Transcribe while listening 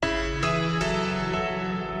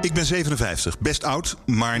Ik ben 57, best oud,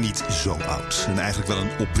 maar niet zo oud. En eigenlijk wel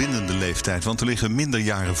een opwindende leeftijd, want er liggen minder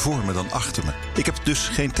jaren voor me dan achter me. Ik heb dus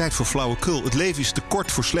geen tijd voor flauwekul. Het leven is te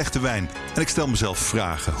kort voor slechte wijn. En ik stel mezelf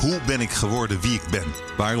vragen. Hoe ben ik geworden wie ik ben?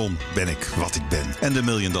 Waarom ben ik wat ik ben? En de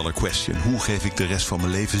million-dollar question. Hoe geef ik de rest van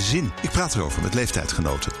mijn leven zin? Ik praat erover met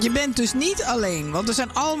leeftijdgenoten. Je bent dus niet alleen, want er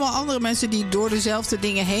zijn allemaal andere mensen die door dezelfde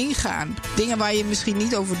dingen heen gaan. Dingen waar je misschien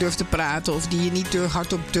niet over durft te praten of die je niet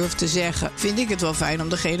hardop durft te zeggen. Vind ik het wel fijn om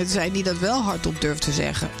degene te zijn die dat wel hardop durft te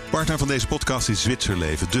zeggen. Partner van deze podcast is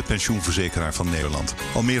Zwitserleven, de pensioenverzekeraar van Nederland.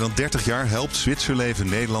 Al meer dan 30 jaar helpt Zwitserleven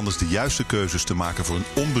Nederlanders de juiste keuzes te maken voor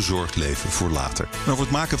een onbezorgd leven voor later. En over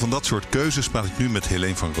het maken van dat soort keuzes praat ik nu met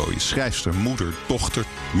Heleen van Royen, schrijfster, moeder, dochter,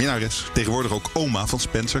 minnares, tegenwoordig ook oma van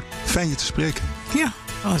Spencer. Fijn je te spreken. Ja,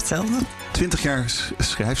 hetzelfde. 20 jaar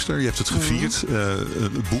schrijfster, je hebt het gevierd.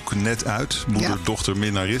 Het boek net uit, moeder, dochter,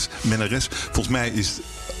 minnares. Volgens mij is het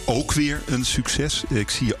ook weer een succes. Ik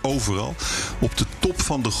zie je overal. Op de top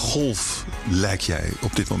van de golf lijk jij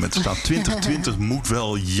op dit moment te staan. 2020 moet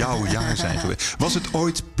wel jouw jaar zijn geweest. Was het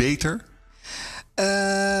ooit beter?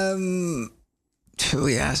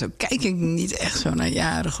 Ja, zo kijk ik niet echt zo naar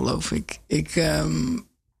jaren, geloof ik. Ik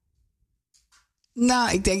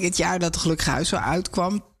denk het jaar dat het Gelukkig Huis zo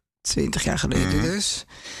uitkwam, 20 jaar geleden dus,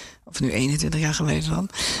 of nu 21 jaar geleden dan,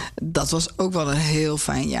 dat was ook wel een heel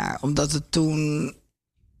fijn jaar. Omdat het toen,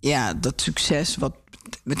 dat succes wat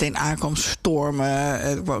meteen aankwam stormen,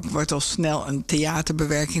 er wordt al snel een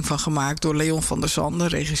theaterbewerking van gemaakt door Leon van der Sande,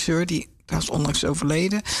 regisseur, die was onlangs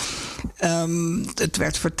overleden. Het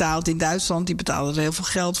werd vertaald in Duitsland. Die betaalden er heel veel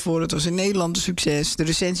geld voor. Het was in Nederland een succes. De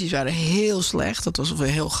recensies waren heel slecht. Dat was wel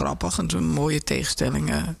heel grappig. En een mooie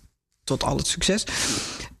tegenstelling tot al het succes.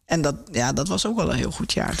 En dat was ook wel een heel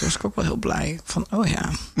goed jaar. Toen was ik ook wel heel blij. Van, had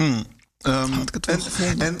ik het wel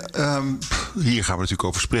gevonden. Hier gaan we natuurlijk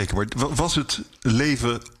over spreken. Maar was het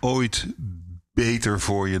leven ooit beter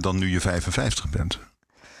voor je dan nu je 55 bent?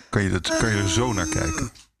 Kan je er zo naar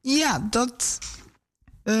kijken? Ja,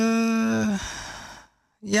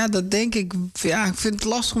 dat denk ik. Ja, ik vind het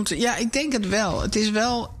lastig om te. Ja, ik denk het wel. Het is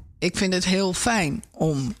wel. Ik vind het heel fijn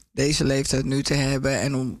om deze leeftijd nu te hebben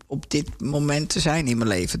en om op dit moment te zijn in mijn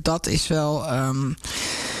leven. Dat is wel.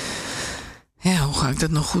 Hoe ga ik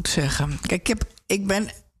dat nog goed zeggen? Kijk, ik ben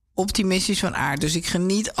optimistisch van aard, dus ik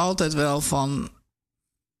geniet altijd wel van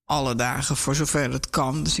alle dagen, voor zover het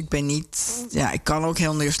kan. Dus ik ben niet. Ja, ik kan ook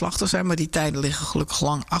heel neerslachtig zijn, maar die tijden liggen gelukkig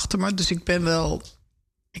lang achter me. Dus ik ben wel.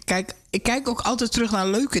 Ik kijk ook altijd terug naar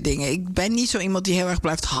leuke dingen. Ik ben niet zo iemand die heel erg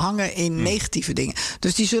blijft hangen in negatieve dingen.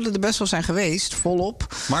 Dus die zullen er best wel zijn geweest,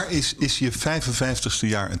 volop. Maar is je 55ste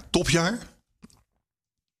jaar een topjaar?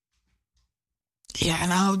 Ja,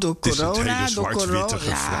 nou, door corona.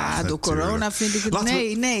 Door corona vind ik het.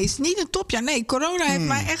 Nee, het is niet een topjaar. Nee, corona heeft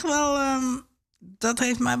mij echt wel. Dat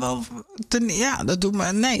heeft mij wel. Dat doet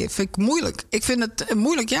me. Nee, vind ik moeilijk. Ik vind het een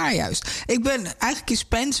moeilijk jaar juist. Ik ben eigenlijk in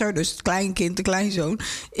Spencer, dus het kleinkind, de kleinzoon,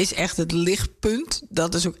 is echt het lichtpunt.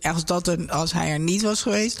 Dat is ook als hij er niet was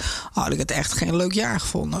geweest, had ik het echt geen leuk jaar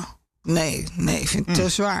gevonden. Nee, ik vind het te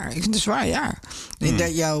zwaar. Ik vind het een zwaar jaar.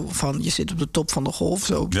 Je zit op de top van de golf,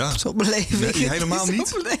 zo beleef ik het. Helemaal niet?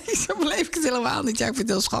 Zo beleef ik het helemaal niet. Ja, ik vind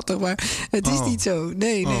het heel schattig, maar het is niet zo.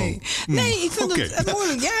 Nee. Nee, ik vind het een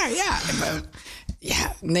moeilijk jaar,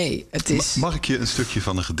 ja, nee, het is. Mag ik je een stukje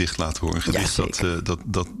van een gedicht laten horen? Een gedicht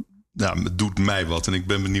dat het doet mij wat. En ik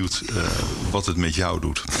ben benieuwd wat het met jou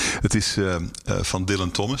doet. Het is van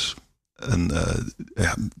Dylan Thomas. Een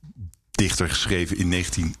dichter geschreven in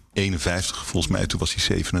 1951. Volgens mij, toen was hij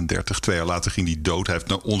 37. 2 jaar later ging hij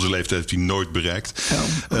dood. Onze leeftijd heeft hij nooit bereikt.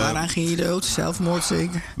 Waaraan ging hij dood? Zelfmoord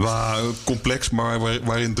zeker? Complex, maar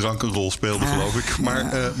waarin drank een rol speelde, geloof ik.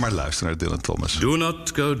 Maar luister naar Dylan Thomas. Do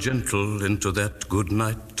not go gentle into that good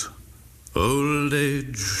night. Old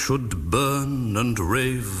age should burn and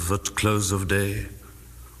rave at close of day.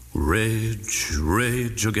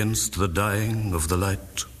 Rage against the dying of the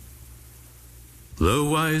light. The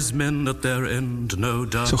wise men at their end, no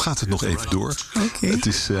doubt. Zo gaat het nog even door. Okay. Het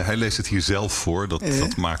is, hij leest het hier zelf voor.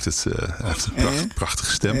 Dat maakt het. Hij heeft een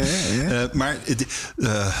prachtige stem. Maar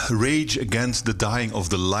Rage Against the Dying of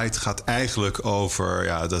the Light gaat eigenlijk over.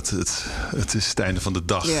 Ja, dat het is het einde van de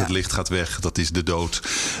dag. Het licht gaat weg. Dat is de dood.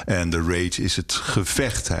 En de rage is het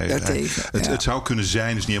gevecht. Het zou kunnen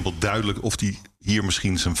zijn, is niet helemaal duidelijk of die hier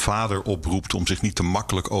misschien zijn vader oproept om zich niet te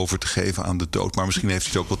makkelijk over te geven aan de dood. Maar misschien heeft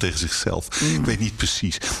hij het ook wel tegen zichzelf. Ik weet niet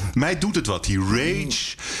precies. Mij doet het wat. Die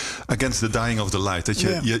rage against the dying of the light. Dat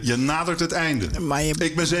je nadert het einde.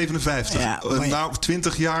 Ik ben 57. Nou,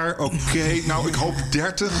 20 jaar. Oké. Nou, ik hoop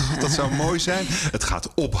 30. Dat zou mooi zijn. Het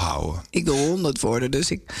gaat ophouden. Ik wil 100 worden.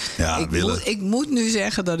 Dus ik moet nu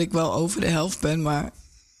zeggen dat ik wel over de helft ben. Maar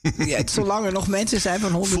Ja, zolang er nog mensen zijn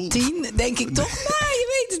van 110, denk ik toch,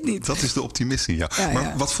 je weet het niet. Dat is de optimist in jou.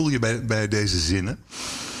 Maar wat voel je bij deze zinnen?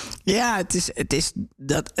 Ja, het is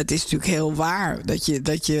natuurlijk heel waar dat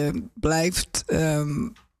je blijft.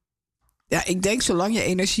 Ik denk zolang je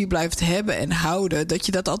energie blijft hebben en houden, dat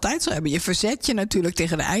je dat altijd zal hebben. Je verzet je natuurlijk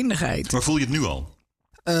tegen de eindigheid. Maar voel je het nu al?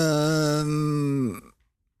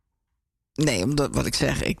 Nee, omdat wat ik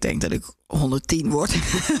zeg, ik denk dat ik 110 word.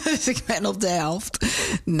 Dus ik ben op de helft.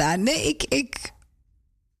 Nou, nee,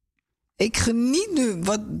 ik geniet nu,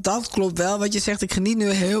 dat klopt wel wat je zegt. Ik geniet nu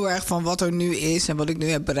heel erg van wat er nu is en wat ik nu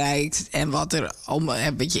heb bereikt. En wat er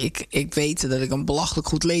allemaal. Weet je, ik weet dat ik een belachelijk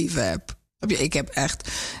goed leven heb.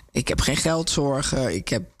 Ik heb geen geldzorgen. Ik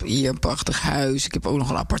heb hier een prachtig huis. Ik heb ook nog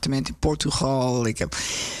een appartement in Portugal.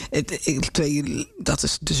 Dat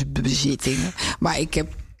is dus bezittingen. Maar ik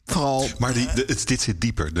heb vooral. Maar dit zit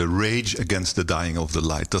dieper. The rage against the dying of the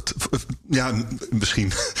light.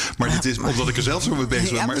 Misschien. Maar dit is omdat ik er zelf zo mee bezig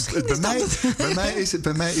ben. Maar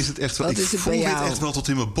bij mij is het echt wel. Ik voel dit echt wel tot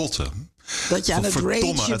in mijn botten. Dat je aan het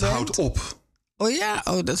rage het houdt op.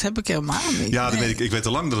 Dat heb ik helemaal niet. Ja, dat weet ik. Ik weet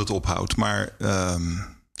al lang dat het ophoudt, maar.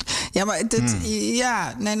 Ja,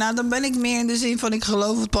 maar dan ben ik meer in de zin van ik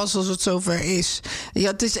geloof het pas als het zover is.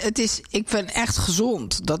 Ja, ik ben echt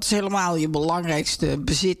gezond. Dat is helemaal je belangrijkste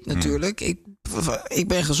bezit natuurlijk. Ik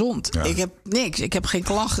ben gezond. Ja. Ik heb niks. Ik heb geen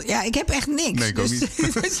klachten. Ja, ik heb echt niks. Nee, ik ook niet.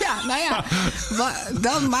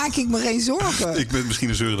 Dan maak ik me geen zorgen. Ik ben misschien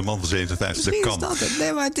een zeurende man van 57. Misschien dat kan. Is dat het.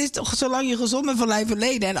 Nee, maar het is toch, zolang je gezond bent van lijf en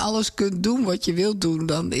leden en alles kunt doen wat je wilt doen,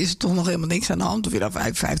 dan is er toch nog helemaal niks aan de hand. Of je dan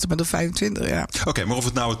 55 bent of 25, ja. Oké, maar of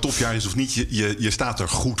het nou een topjaar is of niet, je staat er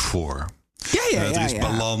goed voor. Er is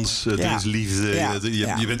balans, er is liefde,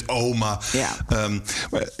 je bent oma. Ja.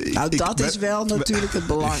 Dat is wel natuurlijk het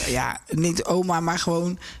belang. Ja, niet oma, maar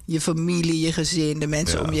gewoon je familie, je gezin, de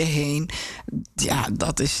mensen om je heen. Ja,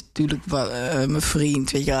 dat is natuurlijk mijn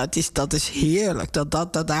vriend. Weet je, dat is heerlijk.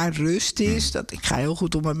 Dat daar rust is. Ik ga heel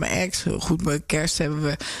goed om met mijn ex. Heel goed met kerst hebben we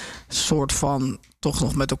een soort van toch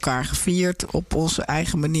nog met elkaar gevierd op onze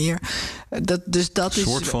eigen manier. Een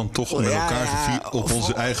soort van toch met elkaar gevierd op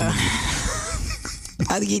onze eigen manier.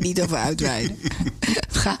 Laat ik hier niet over uitweiden.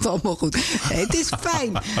 Het gaat allemaal goed. Nee, het is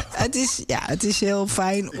fijn. Het is heel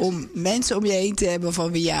fijn om mensen om je heen te hebben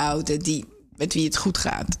van wie je houdt en met wie het goed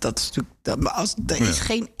gaat. Dat is natuurlijk. Er is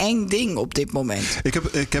geen eng ding op dit moment. We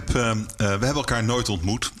hebben elkaar nooit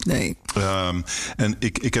ontmoet. Nee. En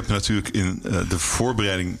ik heb natuurlijk in de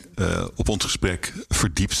voorbereiding op ons gesprek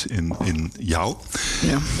verdiept in jou.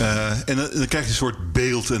 Ja. En dan krijg je een soort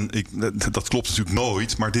beeld. En dat klopt natuurlijk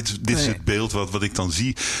nooit. Maar dit is het beeld wat ik dan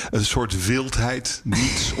zie. Een soort wildheid,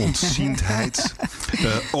 nietsontziendheid.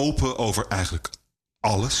 Open over eigenlijk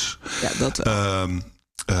alles. Ja, dat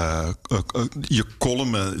je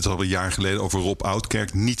column, het is al een jaar geleden, over Rob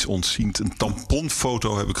Oudkerk, niets ontziend. Een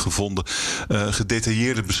tamponfoto heb ik gevonden.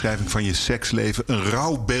 Gedetailleerde beschrijving van je seksleven. Een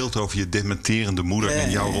rauw beeld over je dementerende moeder en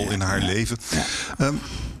jouw rol in haar leven. Ja.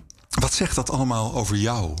 Wat zegt dat allemaal over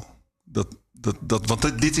jou?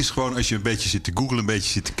 Want dit is gewoon, als je een beetje zit te googlen, een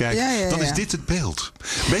beetje zit te kijken, dan is dit het beeld.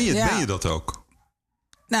 Ben je dat ook?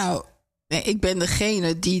 Nou, nee, ik ben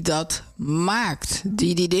degene die dat maakt,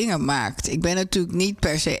 die dingen maakt. Ik ben natuurlijk niet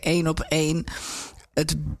per se 1 op 1.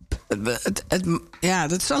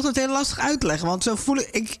 Dat is altijd heel lastig uit te leggen. Want zo voel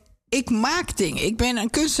ik. Ik maak dingen. Ik ben een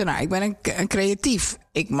kunstenaar. Ik ben een creatief.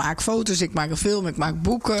 Ik maak foto's, ik maak een film, ik maak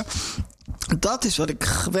boeken. Dat is wat ik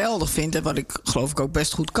geweldig vind en wat ik geloof ik ook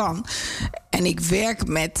best goed kan. En ik werk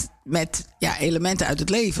met elementen uit het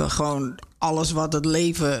leven. Gewoon alles wat het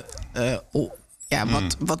leven.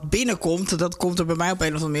 Wat binnenkomt, dat komt er bij mij op een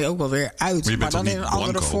of andere manier ook wel weer uit. Maar dan in een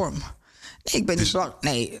andere vorm. Nee, ik ben niet blank.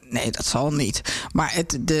 Nee, dat zal niet. Maar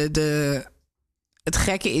het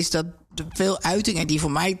gekke is dat veel uitingen die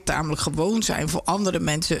voor mij tamelijk gewoon zijn, voor andere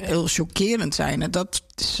mensen heel chockerend zijn. En dat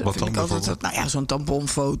is, vind ik altijd zo'n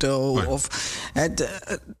tamponfoto. Oh ja. Of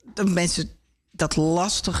de mensen dat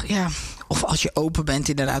lastig. Ja. Of als je open bent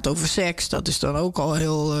inderdaad over seks. Dat is dan ook al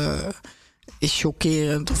heel is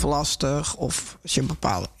chockerend of lastig. Of als je een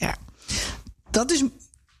bepaalde. Ja. Dat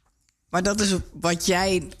is wat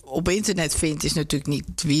jij op internet vindt, is natuurlijk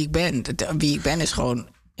niet wie ik ben. Wie ik ben is gewoon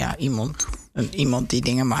iemand die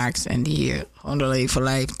dingen maakt en die hier gewoon de leven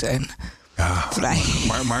leidt en vrij.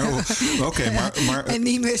 Maar en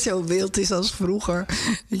niet meer zo wild is als vroeger.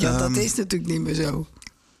 Dat is natuurlijk niet meer zo.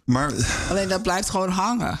 Maar alleen dat blijft gewoon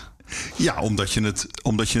hangen. Ja, omdat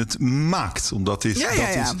je het maakt. Omdat is.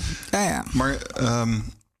 Ja. Maar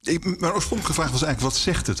mijn oorspronkelijke vraag was eigenlijk: wat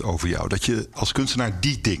zegt het over jou dat je als kunstenaar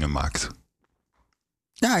die dingen maakt?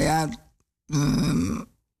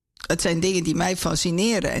 het zijn dingen die mij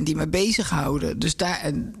fascineren en die me bezighouden. Dus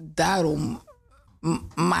daarom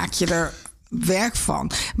maak je er werk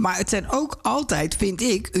van. Maar het zijn ook altijd, vind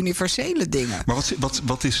ik, universele dingen. Maar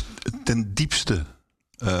wat is ten diepste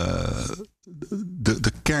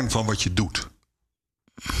de kern van wat je doet?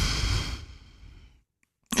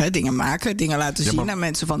 Dingen maken, dingen laten zien aan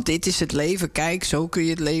mensen. Van dit is het leven, kijk, zo kun je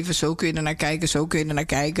het leven, zo kun je er naar kijken, zo kun je er naar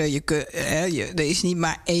kijken. Er is niet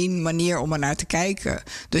maar één manier om er naar te kijken.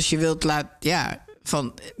 Dus je wilt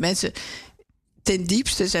van mensen. Ten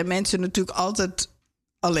diepste zijn mensen natuurlijk altijd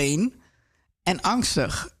alleen en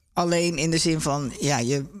angstig. Alleen in de zin van,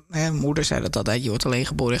 moeder zei dat altijd, je wordt alleen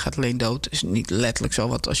geboren, je gaat alleen dood. Is niet letterlijk zo,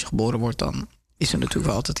 want als je geboren wordt, dan is er natuurlijk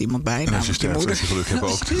wel altijd iemand bij. En als je sterft, als je geluk hebt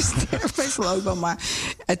ook. Je sterft meestal ook wel, maar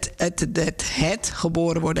het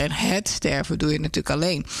geboren worden en het sterven doe je natuurlijk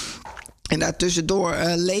alleen. En daartussendoor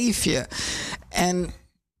leef je. En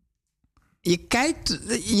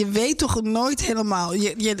je weet toch nooit helemaal.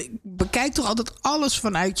 Je bekijkt toch altijd alles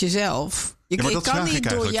vanuit jezelf. Je kan niet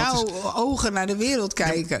door jouw ogen naar de wereld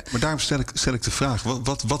kijken. Ja, maar daarom stel ik de vraag.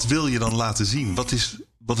 Wat wil je dan laten zien?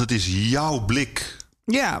 Want het is jouw blik.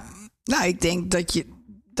 Ja, nou, ik denk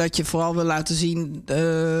dat je vooral wil laten zien.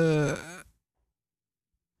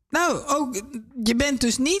 Ook, je bent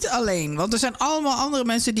dus niet alleen. Want er zijn allemaal andere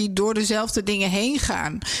mensen die door dezelfde dingen heen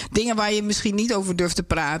gaan. Dingen waar je misschien niet over durft te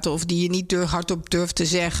praten, of die je niet hardop durft te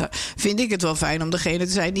zeggen. Vind ik het wel fijn om degene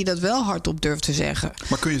te zijn die dat wel hardop durft te zeggen.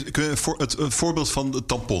 Maar kun je het voorbeeld van de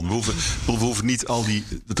tampon? We hoeven niet al die.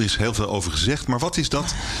 Er is heel veel over gezegd. Maar wat is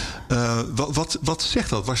dat? Wat zegt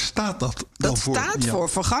dat? Waar staat dat dan voor? Dat staat voor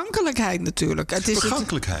vergankelijkheid natuurlijk.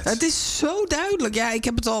 Vergankelijkheid. Het is zo duidelijk. Ja, ik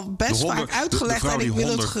heb het al best vaak uitgelegd. En ik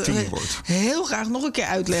wil het heel graag nog een keer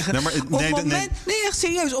uitleggen. Nee, echt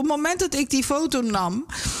serieus. Op het moment dat ik die foto nam.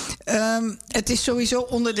 Het is sowieso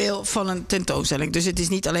onderdeel van een tentoonstelling. Dus het is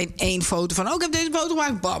niet alleen één foto van, ik heb deze foto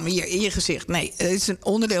gemaakt, bam, hier in je gezicht. Nee, het is een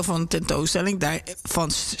onderdeel van een tentoonstelling.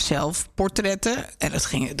 Van zelfportretten. En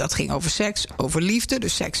dat ging over seks, over liefde.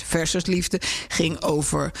 Dus seks versus liefde. Ging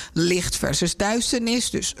over licht versus duisternis.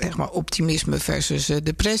 Dus zeg maar optimisme versus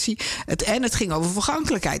depressie. Het ging over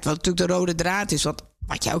vergankelijkheid. Wat natuurlijk de rode draad is.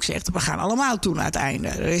 Wat jij ook zegt, we gaan allemaal toe naar het einde.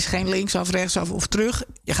 Er is geen linksaf, rechtsaf of terug.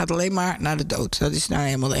 Je gaat alleen maar naar de dood. Dat is nou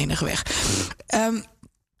helemaal de enige weg.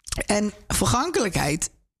 En vergankelijkheid.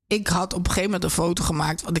 Ik had op een gegeven moment een foto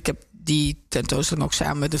gemaakt. Want ik heb die tentoonstelling ook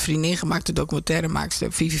samen met een vriendin gemaakt. De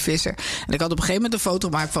documentairemaakster Vivi Visser. En ik had op een gegeven moment een foto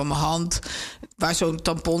gemaakt van mijn hand. Waar zo'n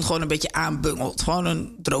tampon gewoon een beetje aanbungelt. Gewoon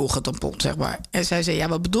een droge tampon, zeg maar. En zij zei,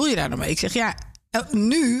 wat bedoel je daar nou mee? Ik zeg,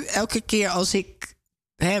 nu, elke keer als ik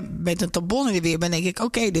met een tampon in de weer ben, denk ik,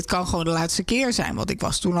 oké, dit kan gewoon de laatste keer zijn. Want ik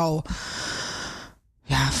was toen al,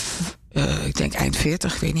 ik denk eind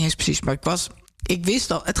 40, ik weet niet eens precies, maar ik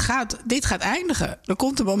wist al, dit gaat eindigen. Er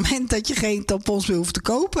komt een moment dat je geen tampons meer hoeft te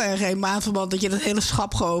kopen en geen maandverband, dat je dat hele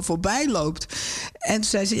schap gewoon voorbij loopt. En toen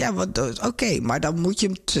zei ze, oké, maar dan moet je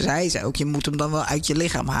hem, zei ze ook, je moet hem dan wel uit je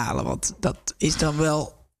lichaam halen, want dat is dan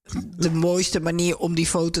wel de mooiste manier om die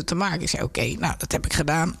foto te maken. Ik zei, oké, dat heb ik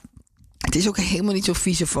gedaan. Het is ook helemaal niet zo'n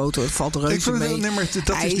vieze foto. Het valt reuze mee. Nee, maar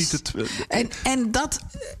dat is niet het.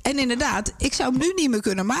 En inderdaad, ik zou hem nu niet meer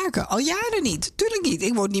kunnen maken. Al jaren niet. Tuurlijk niet.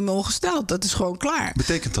 Ik word niet meer ongesteld. Dat is gewoon klaar.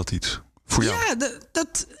 Betekent dat iets voor jou?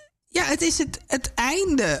 Ja, het is het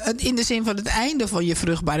einde. In de zin van het einde van je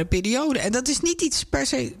vruchtbare periode. En dat is niet iets per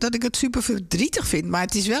se dat ik het super verdrietig vind. Maar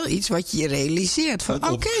het is wel iets wat je realiseert. Van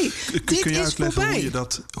oké, dit kun je is uitleggen voorbij.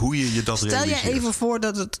 hoe je dat realiseert? Stel je even voor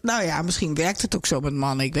dat het... misschien werkt het ook zo met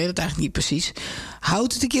mannen. Ik weet het eigenlijk niet precies.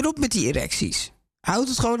 Houd het een keer op met die erecties. Houd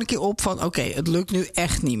het gewoon een keer op van, oké, het lukt nu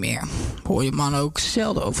echt niet meer. Hoor je mannen ook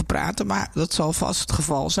zelden over praten. Maar dat zal vast het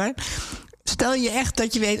geval zijn. Stel je echt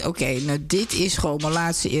dat je weet, oké, dit is gewoon mijn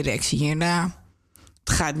laatste erectie. Hierna,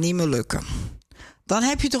 het gaat niet meer lukken. Dan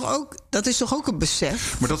heb je toch ook, dat is toch ook een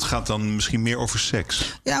besef. Maar dat gaat dan misschien meer over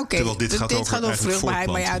seks. Ja, oké. Terwijl dit gaat over vruchtbaarheid.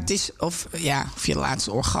 Maar het is, of je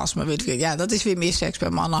laatste orgasme, weet ik. Ja, dat is weer meer seks. Bij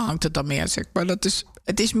mannen hangt het dan meer seks. Maar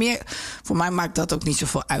het is meer, voor mij maakt dat ook niet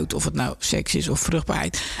zoveel uit of het nou seks is of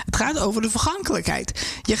vruchtbaarheid. Het gaat over de vergankelijkheid.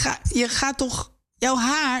 Je gaat toch, jouw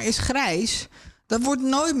haar is grijs. Dat wordt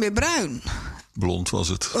nooit meer bruin. Blond was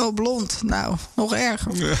het. Oh, blond. Nou, nog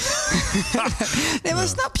erger. Ja. Nee, maar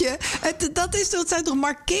snap je? Dat zijn toch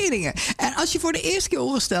markeringen? En als je voor de eerste keer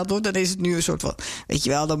ongesteld wordt, dan is het nu een soort van, weet je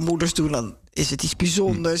wel, dat moeders doen, dan is het iets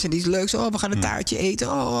bijzonders en iets leuks. Oh, we gaan een taartje eten.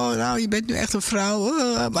 Nou, je bent nu echt een vrouw.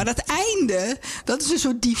 Maar dat einde, dat is een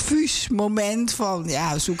soort diffuus moment van,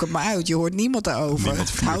 zoek het maar uit. Je hoort niemand daarover.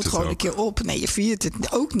 Houd gewoon een keer op. Nee, je viert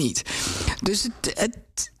het ook niet. Dus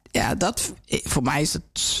voor mij is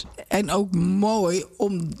het En ook mooi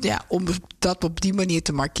om dat op die manier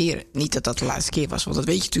te markeren. Niet dat dat de laatste keer was, want dat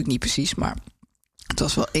weet je natuurlijk niet precies. Maar het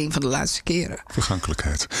was wel een van de laatste keren.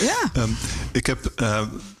 Vergankelijkheid. Ja. Ik heb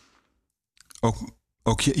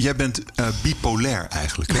ook jij bent bipolair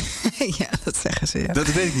eigenlijk, hè? Ja, dat zeggen ze, ja.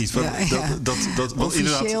 Dat weet ik niet. Want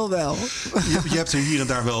officieel wel. Je hebt er hier en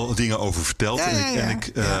daar wel dingen over verteld.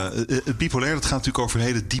 Het bipolair, dat gaat natuurlijk over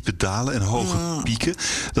hele diepe dalen en hoge pieken.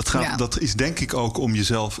 Dat is denk ik ook om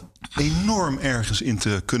jezelf enorm ergens in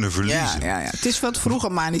te kunnen verliezen. Ja. Het is wat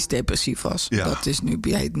vroeger manisch-depressief was. Ja. Dat is nu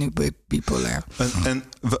bipolair. En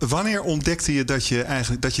wanneer ontdekte je dat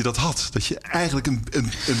je dat had? Dat je eigenlijk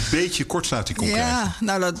een beetje kortsluiting kon krijgen?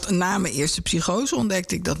 Nou, na mijn eerste psychose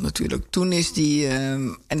ontdekte ik dat natuurlijk. Toen is die...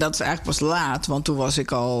 en dat is eigenlijk pas laat, want toen was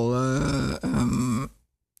ik al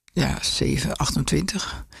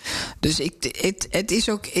 28. Dus het is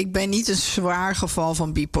ook... Ik ben niet een zwaar geval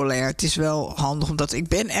van bipolair. Het is wel handig, omdat ik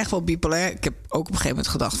ben echt wel bipolair. Ik heb ook op een gegeven moment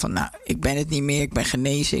gedacht van... nou, ik ben het niet meer, ik ben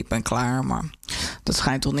genezen, ik ben klaar. Maar dat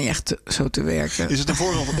schijnt toch niet echt zo te werken. Is het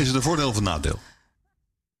een voordeel of een nadeel?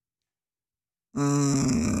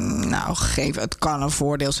 Het kan een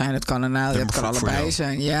voordeel zijn, het kan een nadeel, het kan allebei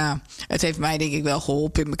zijn. Ja, het heeft mij denk ik wel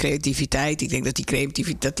geholpen in mijn creativiteit. Ik denk dat die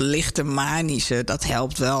creativiteit, dat lichte manische, dat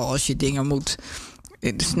helpt wel als je dingen moet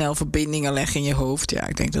snel verbindingen leggen in je hoofd. Ja,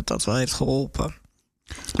 ik denk dat dat wel heeft geholpen.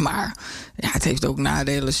 Maar het heeft ook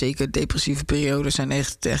nadelen. Zeker depressieve periodes zijn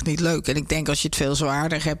echt niet leuk. En ik denk als je het veel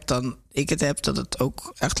zwaarder hebt dan ik het heb, dat het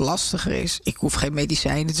ook echt lastiger is. Ik hoef geen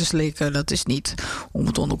medicijnen te slikken. Dat is niet om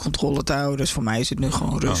het onder controle te houden. Dus voor mij is het nu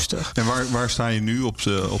gewoon rustig. En waar sta je nu op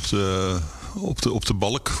de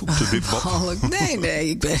balk? Op de wipbalk? Nee,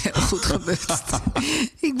 ik ben heel goed gebust.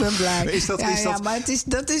 Ik ben blij. Is dat... maar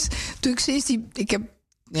dat is natuurlijk sinds ik heb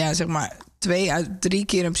 2 uit 3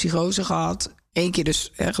 keer een psychose gehad. 1 keer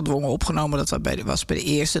dus gedwongen opgenomen. Dat was bij de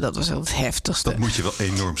eerste. Dat was het heftigste. Dat moet je wel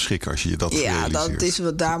enorm schrikken als je dat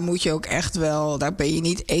realiseert. Daar moet je ook echt wel... Daar ben je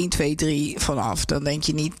niet 1, 2, 3 vanaf. Dan denk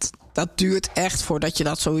je niet... Dat duurt echt voordat je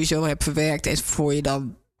dat sowieso hebt verwerkt. En voor je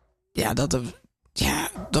dan...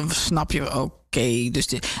 dan snap je oké. Dus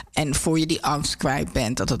en voor je die angst kwijt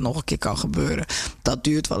bent... dat het nog een keer kan gebeuren. Dat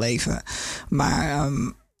duurt wel even. Maar...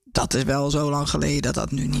 dat is wel zo lang geleden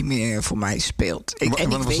dat nu niet meer voor mij speelt. Ik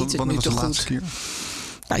weet het nu te goed.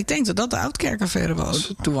 Nou, ik denk dat de Oudkerkaffaire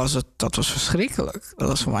was. Toen dat was verschrikkelijk. Dat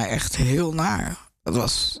was voor mij echt heel naar. Dat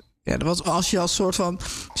was als je als soort van...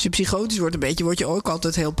 Als je psychotisch wordt een beetje, word je ook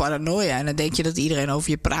altijd heel paranoia. En dan denk je dat iedereen over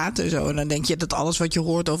je praat en zo. En dan denk je dat alles wat je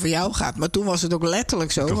hoort over jou gaat. Maar toen was het ook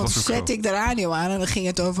letterlijk zo. Want zette ik de radio aan en dan ging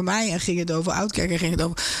het over mij. En ging het over Oudkerk en ging het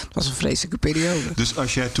over... Het was een vreselijke periode. Dus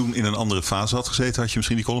als jij toen in een andere fase had gezeten... had je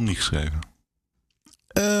misschien die column niet geschreven?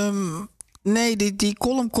 Nee, die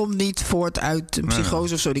column komt niet voort uit een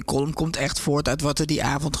psychose of zo. Die column komt echt voort uit wat er die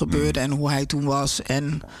avond gebeurde... en hoe hij toen was.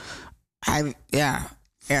 En hij...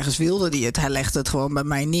 Ergens wilde hij het. Hij legde het gewoon bij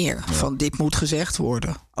mij neer. Ja. Van dit moet gezegd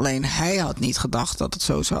worden. Alleen hij had niet gedacht dat het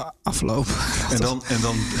zo zou aflopen.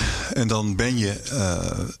 En dan ben je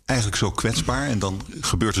eigenlijk zo kwetsbaar. En dan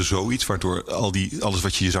gebeurt er zoiets waardoor alles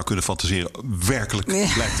wat je zou kunnen fantaseren werkelijk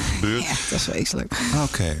blijkt te gebeuren. Ja, dat is vreselijk.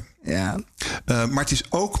 Oké. Ja. Maar het is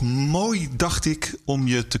ook mooi, dacht ik, om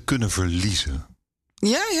je te kunnen verliezen.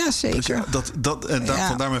 Ja, zeker.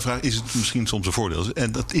 Vandaar mijn vraag, is het misschien soms een voordeel?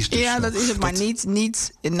 En dat is dus dat is het,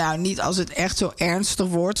 maar niet als het echt zo ernstig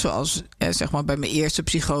wordt... zoals bij mijn eerste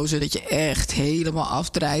psychose... dat je echt helemaal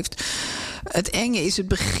afdrijft. Het enge is, het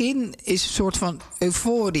begin is een soort van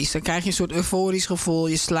euforisch. Dan krijg je een soort euforisch gevoel.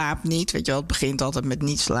 Je slaapt niet, weet je wel. Het begint altijd met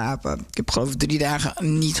niet slapen. Ik heb geloof ik 3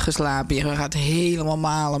 dagen niet geslapen. Je gaat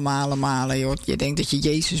helemaal malen. Je denkt dat je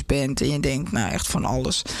Jezus bent en je denkt echt van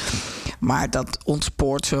alles. Maar dat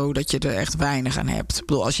ontspoort zo dat je er echt weinig aan hebt. Ik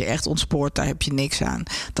bedoel, als je echt ontspoort, daar heb je niks aan.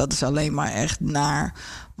 Dat is alleen maar echt naar.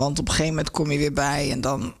 Want op een gegeven moment kom je weer bij en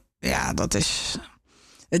dan... dat is...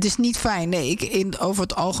 Het is niet fijn. Nee, over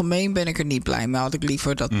het algemeen ben ik er niet blij mee. Had ik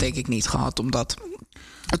liever dat denk ik niet gehad. Omdat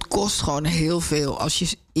het kost gewoon heel veel. Als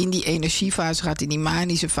je in die energiefase gaat, in die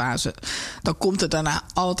manische fase... dan komt er daarna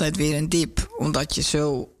altijd weer een dip. Omdat je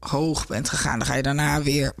zo hoog bent gegaan. Dan ga je daarna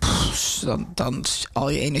weer... Dan is al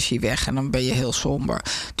je energie weg en dan ben je heel somber.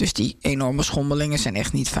 Dus die enorme schommelingen zijn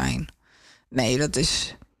echt niet fijn. Nee, dat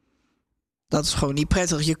is gewoon niet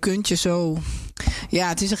prettig. Je kunt je zo... Ja,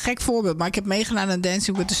 het is een gek voorbeeld, maar ik heb meegedaan aan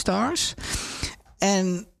Dancing with the Stars.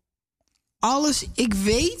 En alles,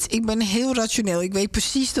 ik ben heel rationeel. Ik weet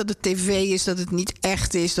precies dat het tv is, dat het niet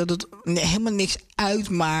echt is, dat het helemaal niks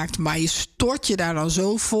uitmaakt. Maar je stort je daar dan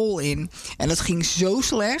zo vol in. En het ging zo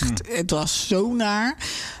slecht. Het was zo naar.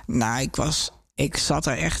 Nou, ik was ik zat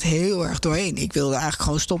er echt heel erg doorheen. Ik wilde eigenlijk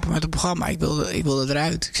gewoon stoppen met het programma. Ik wilde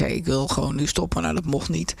eruit. Ik zei, ik wil gewoon nu stoppen. Nou, dat mocht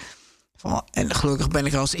niet. En gelukkig ben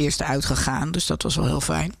ik er als eerste uitgegaan. Dus dat was wel heel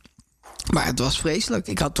fijn. Maar het was vreselijk.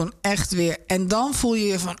 Ik had toen echt weer... En dan voel je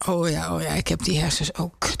je van... Oh ja, ik heb die hersens.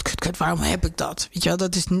 Oh, kut. Waarom heb ik dat? Weet je wel,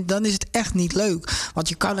 dan is het echt niet leuk. Want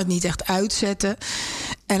je kan het niet echt uitzetten.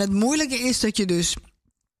 En het moeilijke is dat je dus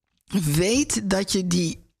weet dat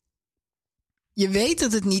je weet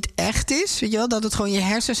dat het niet echt is. Weet je wel? Dat het gewoon je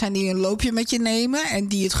hersens zijn die een loopje met je nemen. En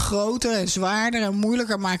die het groter en zwaarder en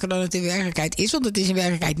moeilijker maken dan het in werkelijkheid is. Want het is in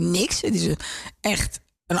werkelijkheid niks. Het is echt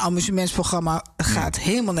een amusementsprogramma. Het gaat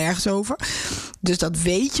helemaal nergens over. Dus dat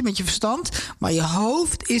weet je met je verstand. Maar je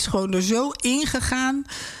hoofd is gewoon er zo ingegaan.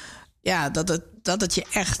 Ja, dat het je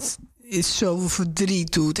echt zoveel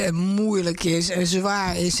verdriet doet en moeilijk is en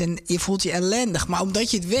zwaar is en je voelt je ellendig. Maar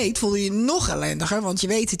omdat je het weet, voel je je nog ellendiger, want je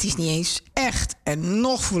weet het is niet eens echt. En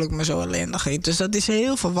nog voel ik me zo ellendig. Dus dat is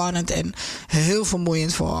heel verwarrend en heel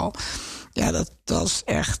vermoeiend vooral. Ja, dat was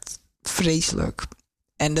echt vreselijk.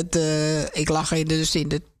 En ik lag er dus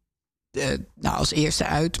als eerste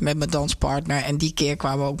uit met mijn danspartner. En die keer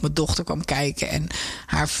kwamen ook mijn dochter kwam kijken. En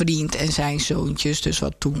haar vriend en zijn zoontjes. Dus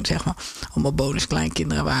wat toen, zeg maar, allemaal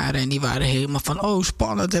bonuskleinkinderen waren. En die waren helemaal van, oh,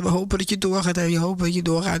 spannend. En we hopen dat je doorgaat. En we hopen dat je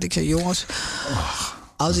doorgaat. Ik zei, jongens,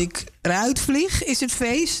 als ik eruit vlieg, is het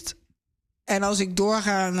feest. En als ik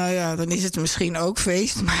doorga, nou ja, dan is het misschien ook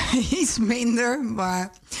feest. Maar iets minder.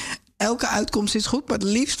 Maar elke uitkomst is goed. Maar het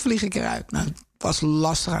liefst vlieg ik eruit. Nou, was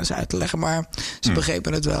lastig aan ze uit te leggen, maar ze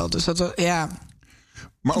begrepen het wel. Dus dat was, ja.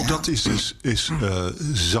 Maar ook dat is dus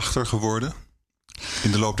zachter geworden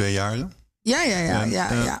in de loop der jaren?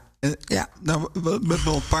 Ja. Nou, we hebben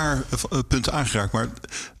wel een paar punten aangeraakt, maar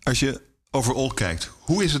als je overal kijkt,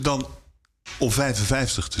 hoe is het dan om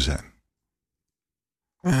 55 te zijn?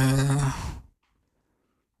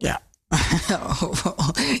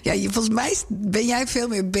 Volgens mij ben jij veel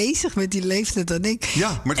meer bezig met die leeftijd dan ik.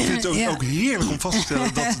 Ja, maar ik vind het ook heerlijk om vast te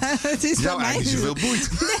stellen dat het is jou eigenlijk niet zoveel boeit.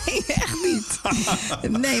 Nee, echt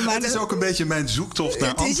niet. Nee, maar het is ook een beetje mijn zoektocht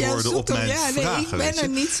naar antwoorden op mijn vragen. Ik ben er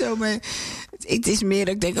niet zo mee. Het is meer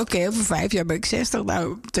dat ik denk, oké, over 5 jaar ben ik 60.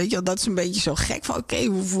 Nou, weet je, dat is een beetje zo gek van, oké,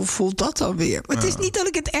 hoe voelt dat dan weer? Maar het is niet dat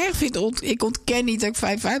ik het erg vind. Ik ontken niet dat ik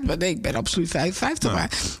 55 ben. Nee, ik ben absoluut 55. Ja.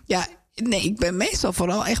 Maar ja, nee, ik ben meestal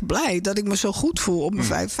vooral echt blij dat ik me zo goed voel op mijn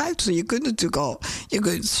 55. Je kunt natuurlijk je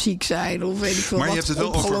kunt ziek zijn of weet ik veel wat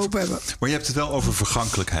opgelopen hebben. Maar je hebt het wel over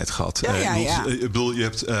vergankelijkheid gehad. Ja. Ik bedoel, je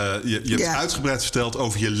hebt uitgebreid verteld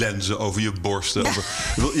over je lenzen, over je borsten.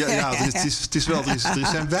 Het is wel, er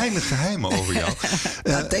zijn weinig geheimen over jou.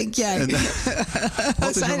 Dat denk jij.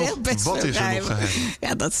 Wat is er nog geheim?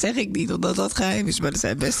 Ja, dat zeg ik niet, omdat dat geheim is. Maar er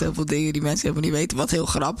zijn best heel veel dingen die mensen helemaal niet weten. Wat heel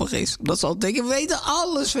grappig is. Omdat ze al denken, we weten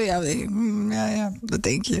alles van jou. Ja, dat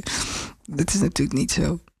denk je. Dat is natuurlijk niet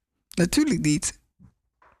zo. Natuurlijk niet.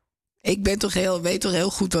 Ik weet toch heel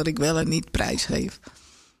goed wat ik wel en niet prijsgeef.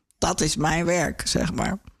 Dat is mijn werk, zeg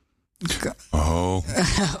maar.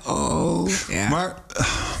 Ja. Maar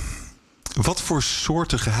wat voor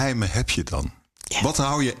soorten geheimen heb je dan? Ja. Wat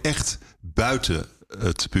hou je echt buiten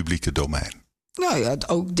het publieke domein? Nou ja,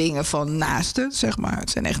 ook dingen van naasten, zeg maar. Het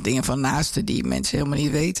zijn echt dingen van naasten die mensen helemaal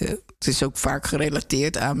niet weten. Het is ook vaak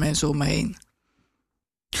gerelateerd aan mensen om me heen.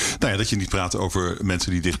 Nou ja, dat je niet praat over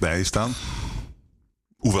mensen die dichtbij je staan.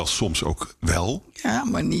 Hoewel soms ook wel. Ja,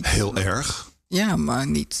 maar niet. Heel erg. Ja, maar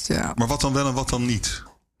niet. Ja. Maar wat dan wel en wat dan niet?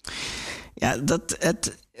 Ja,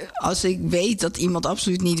 als ik weet dat iemand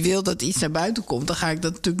absoluut niet wil dat iets naar buiten komt, dan ga ik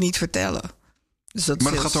dat natuurlijk niet vertellen. Dus dat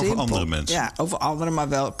maar het gaat over andere mensen. Ja, over anderen, maar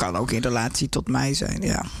wel kan ook in relatie tot mij zijn,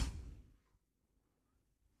 ja.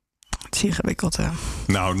 Het is ingewikkeld, hè?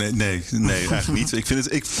 Nou, nee, eigenlijk niet. Ik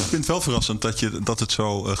vind het wel verrassend dat het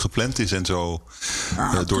zo gepland is en zo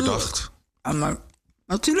doordacht. Maar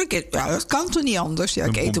natuurlijk, dat kan toch niet anders? Ja,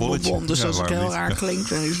 ik eet een bonbon, dus als het heel raar klinkt,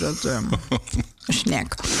 dan is dat een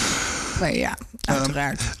snack. Nee, ja,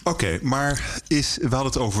 uiteraard. Oké, maar we hadden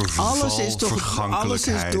het over vergankelijkheid. Alles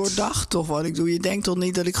is doordacht, toch, wat ik doe. Je denkt toch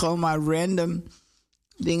niet dat ik gewoon maar random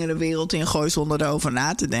dingen de wereld in gooi zonder erover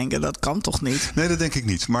na te denken? Dat kan toch niet? Nee, dat denk ik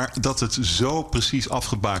niet. Maar dat het zo precies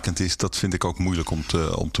afgebakend is, dat vind ik ook moeilijk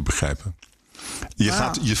om te begrijpen.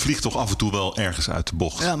 Je vliegt toch af en toe wel ergens uit de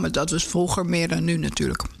bocht. Ja, maar dat was vroeger meer dan nu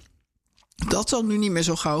natuurlijk. Dat zal nu niet meer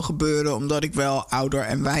zo gauw gebeuren, omdat ik wel ouder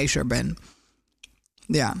en wijzer ben.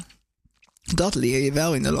 Ja, dat leer je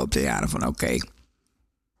wel in de loop der jaren van oké,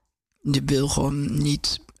 je wil gewoon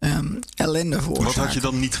niet ellende veroorzaken. Wat had je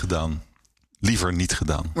dan niet gedaan? Liever niet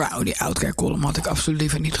gedaan? Nou, die outcare-column had ik absoluut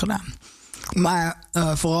liever niet gedaan. Maar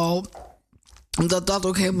vooral omdat dat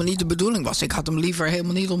ook helemaal niet de bedoeling was. Ik had hem liever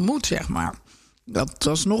helemaal niet ontmoet, zeg maar. Dat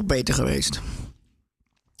was nog beter geweest.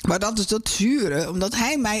 Maar dat is dat zure, omdat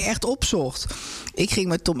hij mij echt opzocht. Ik ging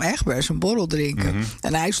met Tom Egbers een borrel drinken. Mm-hmm.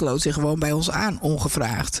 En hij sloot zich gewoon bij ons aan,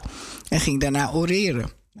 ongevraagd. En ging daarna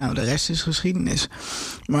oreren. Nou, de rest is geschiedenis.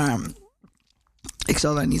 Maar ik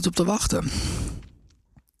zal daar niet op te wachten.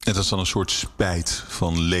 En dat is dan een soort spijt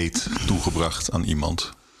van leed toegebracht aan iemand?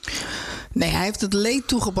 Nee, hij heeft het leed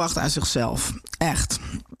toegebracht aan zichzelf. Echt.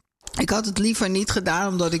 Ik had het liever niet gedaan,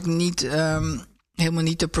 omdat ik niet, helemaal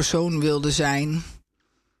niet de persoon wilde zijn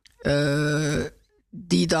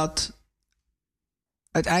die dat...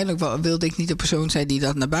 Uiteindelijk wilde ik niet de persoon zijn die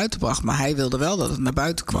dat naar buiten bracht. Maar hij wilde wel dat het naar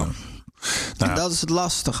buiten kwam. Nou, en dat is het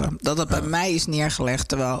lastige. Dat het bij mij is neergelegd,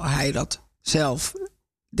 terwijl hij dat zelf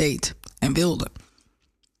deed en wilde.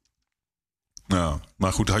 Ja,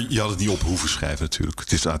 maar goed, je had het niet op hoeven schrijven natuurlijk.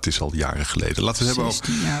 Het is al jaren geleden. Laten we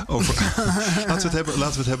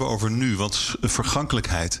het hebben over nu. Want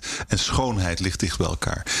vergankelijkheid en schoonheid ligt dicht bij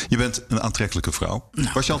elkaar. Je bent een aantrekkelijke vrouw.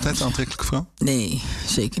 Nou, was je altijd een aantrekkelijke vrouw? Nee,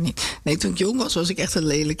 zeker niet. Nee, toen ik jong was ik echt een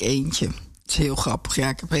lelijk eendje. Dat is heel grappig. Ja,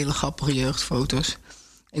 ik heb hele grappige jeugdfoto's.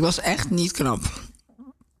 Ik was echt niet knap.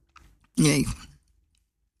 Nee.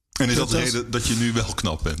 En is dat de reden dat je nu wel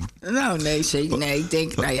knap bent? Nou, nee, zeker. Nee, ik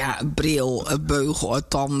denk, een bril, een beugel,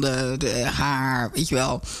 tanden, haar, weet je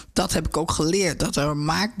wel. Dat heb ik ook geleerd, dat er een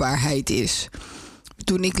maakbaarheid is.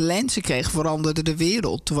 Toen ik lenzen kreeg, veranderde de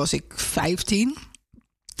wereld. Toen was ik 15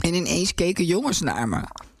 en ineens keken jongens naar me.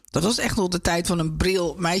 Dat was echt nog de tijd van een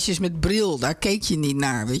bril. Meisjes met bril, daar keek je niet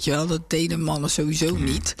naar, weet je wel. Dat deden mannen sowieso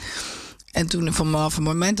niet. En toen, vanaf het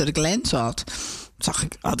moment dat ik lens had...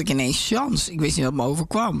 had ik ineens chance. Ik wist niet wat me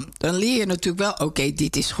overkwam. Dan leer je natuurlijk wel, oké,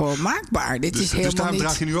 dit is gewoon maakbaar. Dit is helemaal daarom niet...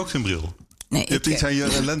 draag je nu ook geen bril? Nee, je hebt iets aan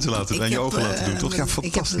je lenzen aan je ogen laten doen, toch? Ja,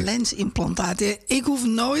 fantastisch. Ik heb lensimplantaten. Ik hoef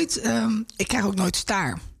nooit... ik krijg ook nooit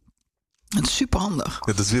staar. Dat is superhandig.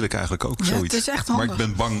 Ja, dat wil ik eigenlijk ook, zoiets. Het is echt handig. Maar ik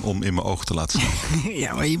ben bang om in mijn ogen te laten staan.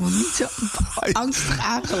 Ja, maar je moet niet zo angstig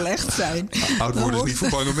aangelegd zijn. Oud worden is niet voor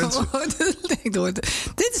bange mensen.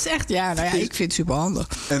 Dit is echt, ik vind het superhandig.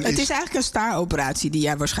 Het is eigenlijk een staaroperatie die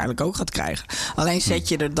jij waarschijnlijk ook gaat krijgen. Alleen zet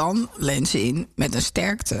je er dan lenzen in met een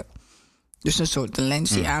sterkte. Dus een soort lens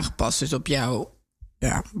die aangepast is op jou.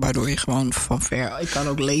 Ja, waardoor je gewoon van ver... Ik kan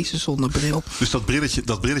ook lezen zonder bril. Dus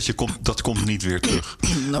dat brilletje komt niet weer terug.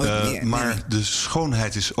 Nooit meer. Maar de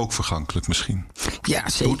schoonheid is ook vergankelijk misschien. Ja,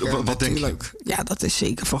 zeker. Wat denk je? Ja, dat is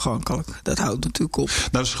zeker vergankelijk. Dat houdt natuurlijk op.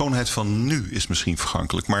 Nou, de schoonheid van nu is misschien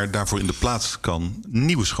vergankelijk. Maar daarvoor in de plaats kan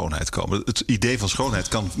nieuwe schoonheid komen. Het idee van schoonheid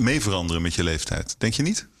kan mee veranderen met je leeftijd. Denk je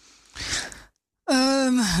niet?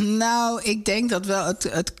 Nou, ik denk dat wel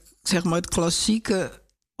het klassieke...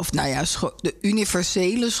 Of de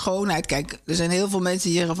universele schoonheid. Kijk, er zijn heel veel mensen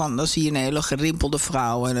die zeggen van... dan zie je een hele gerimpelde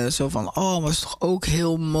vrouw. En zo van, maar is toch ook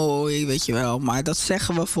heel mooi, weet je wel. Maar dat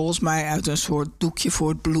zeggen we volgens mij uit een soort doekje voor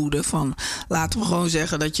het bloeden. Van, laten we gewoon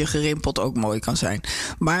zeggen dat je gerimpeld ook mooi kan zijn.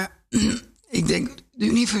 Maar ik denk,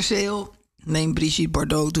 universeel... Neem Brigitte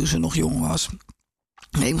Bardot toen ze nog jong was.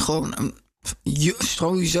 Neem gewoon...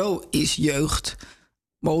 Sowieso is jeugd...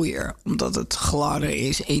 mooier, omdat het gladder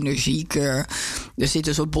is, energieker. Er zit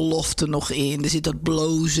een soort belofte nog in. Er zit dat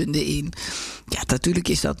blozende in. Ja, natuurlijk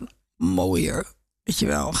is dat mooier. Weet je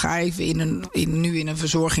wel, ga even nu in een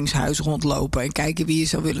verzorgingshuis rondlopen... en kijken wie je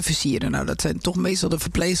zou willen versieren. Nou, dat zijn toch meestal de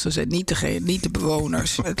verpleegsters en niet de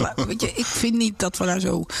bewoners. Weet je, ik vind niet dat we daar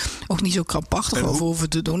ook niet zo krampachtig over hoeven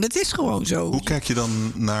te doen. Het is gewoon zo. Hoe kijk je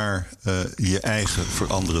dan naar je eigen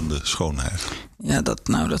veranderende schoonheid? Ja,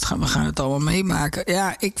 we gaan het allemaal meemaken.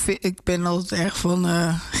 Ja, ik ben altijd erg van...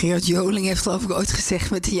 Gerard Joling heeft geloof ik ooit gezegd...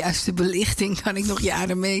 met de juiste belichting kan ik nog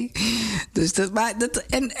jaren mee. Dus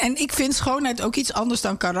en ik vind schoonheid ook iets anders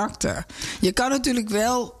dan karakter. Je kan natuurlijk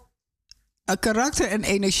wel... Karakter en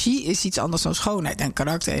energie is iets anders dan schoonheid. En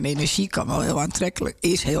karakter en energie kan wel heel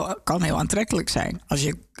aantrekkelijk zijn. Als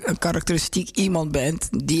je een karakteristiek iemand bent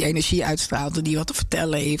die energie uitstraalt... en die wat te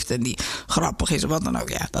vertellen heeft en die grappig is of wat dan ook.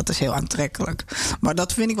 Ja, dat is heel aantrekkelijk. Maar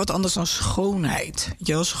dat vind ik wat anders dan schoonheid. Weet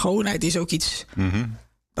je wel, schoonheid is ook iets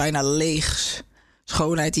bijna leegs.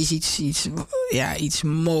 Schoonheid is iets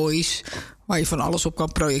moois... waar je van alles op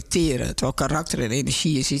kan projecteren. Terwijl karakter en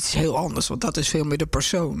energie is iets heel anders. Want dat is veel meer de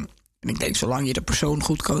persoon. En ik denk, zolang je de persoon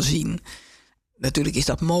goed kan zien... natuurlijk is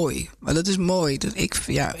dat mooi. Maar dat is mooi.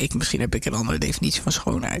 Misschien heb ik een andere definitie van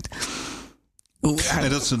schoonheid. En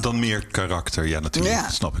dat is dan meer karakter, ja, natuurlijk. Ja.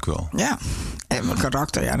 Dat snap ik wel. Ja, en mijn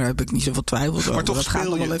karakter, daar heb ik niet zoveel twijfels over. Toch dat gaat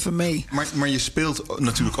nog wel even mee. Maar je speelt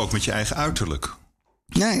natuurlijk ook met je eigen uiterlijk.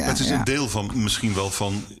 Ja, het is een deel van, misschien wel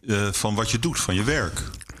van wat je doet, van je werk.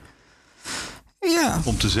 Ja.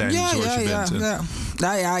 Om te zijn zoals je bent. Ja.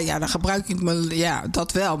 Nou ja, dan gebruik ik me... Ja,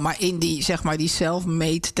 dat wel. Maar in die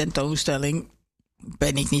self-made tentoonstelling...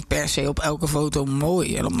 ben ik niet per se op elke foto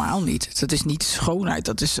mooi. Helemaal niet. Dat is niet schoonheid.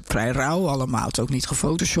 Dat is vrij rauw allemaal. Het is ook niet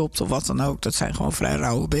gefotoshopt of wat dan ook. Dat zijn gewoon vrij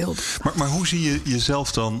rauwe beelden. Maar hoe zie je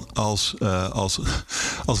jezelf dan als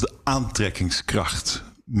de aantrekkingskracht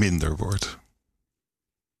minder wordt?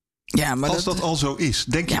 Ja, maar als dat al zo is,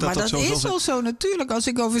 denk je dat zo is al zo natuurlijk. Als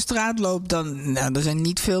ik over straat loop, dan er zijn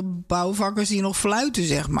niet veel bouwvakkers die nog fluiten,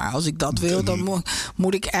 zeg maar. Als ik dat wil, dan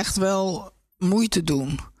moet ik echt wel moeite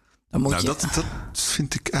doen. Dan moet dat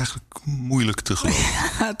vind ik eigenlijk moeilijk te geloven.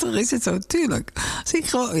 Ja, toch is het zo, tuurlijk. Als ik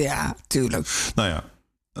gewoon, ja, tuurlijk. Nou ja,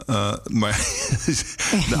 maar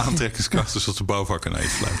de aantrekkingskracht is dat de bouwvakker naar je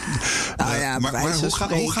fluit. Maar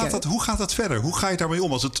hoe gaat dat verder? Hoe ga je daarmee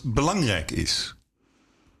om als het belangrijk is?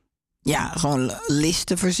 Ja, gewoon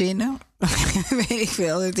listen verzinnen. Weet ik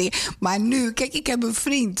veel. Maar nu, kijk, ik heb een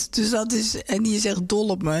vriend. Dus dat is, en die is echt dol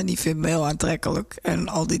op me. Die vindt me heel aantrekkelijk. En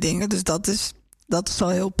al die dingen. Dus dat is wel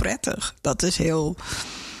heel prettig. Dat is heel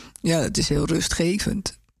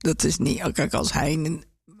rustgevend. Dat is niet, kijk, als hij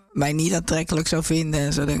mij niet aantrekkelijk zou vinden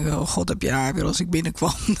en zo denk ik, oh god, heb je haar weer als ik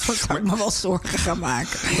binnenkwam. Dan zou ik me wel zorgen gaan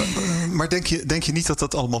maken. Maar denk je niet dat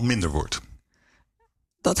dat allemaal minder wordt?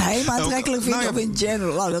 Dat hij me aantrekkelijk vindt of in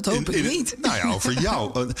general? Nou, dat hoop ik niet. Nou ja, over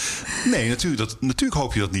jou. Nee, natuurlijk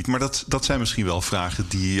hoop je dat niet. Maar dat zijn misschien wel vragen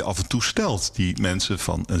die je af en toe stelt. Die mensen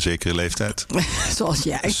van een zekere leeftijd. Zoals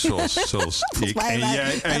jij. Zoals ik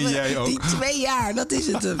en jij ook. Die 2 jaar, dat is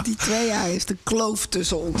het. Die 2 jaar is de kloof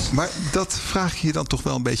tussen ons. Maar dat vraag je je dan toch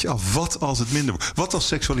wel een beetje af. Wat als het minder wordt? Wat als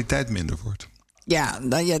seksualiteit minder wordt? Ja,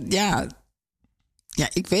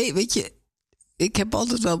 ik weet je... Ik heb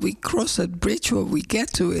altijd wel, we cross that bridge when we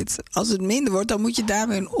get to it. Als het minder wordt, dan moet je daar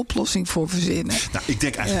weer een oplossing voor verzinnen. Nou, ik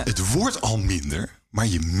denk eigenlijk, het wordt al minder, maar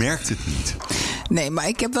je merkt het niet. Nee, maar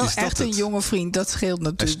ik heb wel echt een jonge vriend. Dat scheelt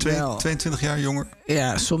natuurlijk wel. Hij is 22 jaar jonger?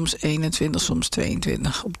 Ja, soms 21, soms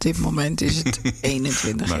 22. Op dit moment is het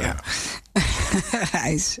 21 nou jaar. Ja.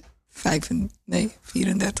 Hij is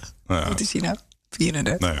 34. Nou ja. Wat is hij nou?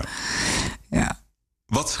 34. Nou ja. Ja.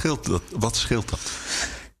 Wat scheelt dat?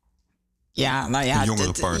 Ja, nou ja, een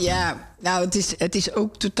jongere partner. Het is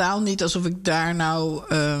ook totaal niet alsof ik daar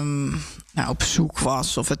op zoek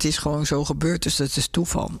was. Of het is gewoon zo gebeurd, dus dat is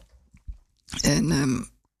toeval. En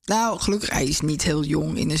gelukkig, hij is niet heel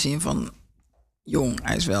jong in de zin van jong.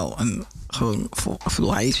 Hij is wel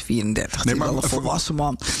hij is 34. Nee, maar wel een volwassen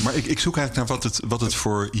man. Maar ik zoek eigenlijk naar wat het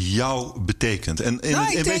voor jou betekent. En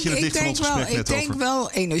een beetje het licht van ons gesprek net over. Ik denk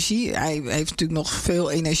wel energie. Hij heeft natuurlijk nog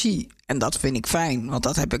veel energie. En dat vind ik fijn, want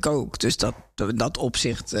dat heb ik ook. Dus in dat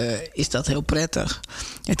opzicht is dat heel prettig.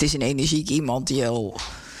 Het is een energiek iemand die heel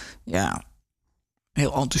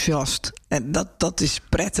enthousiast. En dat is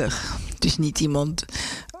prettig. Het is niet iemand...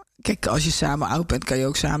 Kijk, als je samen oud bent, kan je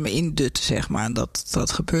ook samen indutten, zeg maar. En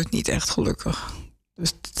dat gebeurt niet echt, gelukkig.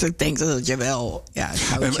 Dus ik denk dat je wel... Ja,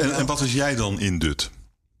 en wat is jij dan indut?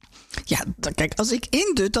 Ja, kijk, als ik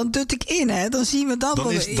indut, dan dut ik in, hè. Dan zien we dat.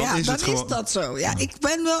 Dan is dat zo. Ja,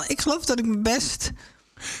 ik geloof dat ik me best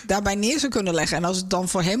daarbij neer zou kunnen leggen. En als het dan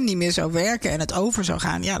voor hem niet meer zou werken en het over zou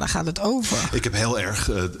gaan, ja, dan gaat het over. Ik heb heel erg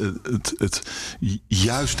het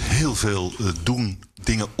juist heel veel doen,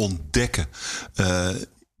 dingen ontdekken,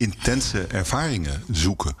 intense ervaringen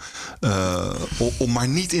zoeken. Om maar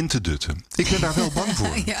niet in te dutten. Ik ben daar wel bang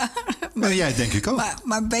voor. Ja, maar jij denk ik ook.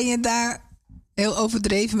 Maar ben je daar heel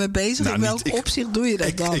overdreven mee bezig? In welk opzicht doe je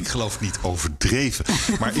dat dan? Ik geloof niet overdreven.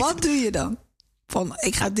 Maar wat doe je dan? Van,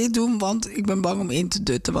 ik ga dit doen, want ik ben bang om in te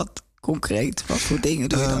dutten. Wat concreet? Wat voor dingen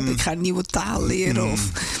doe je dan? Ik ga een nieuwe taal leren of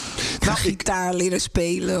ik ga gitaar leren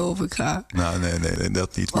spelen of ik ga... Nou, nee,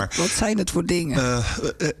 dat niet. Maar wat zijn het voor dingen?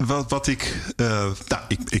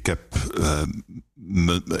 Ik heb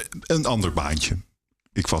een ander baantje.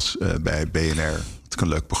 Ik was bij BNR, had ik een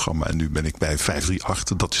leuk programma. En nu ben ik bij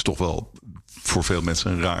 538. Dat is toch wel voor veel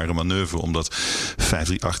mensen een rare manoeuvre. Omdat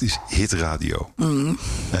 538 is hitradio. Mm.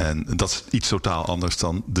 En dat is iets totaal anders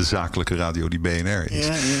dan de zakelijke radio die BNR is.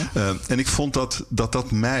 Ja. En ik vond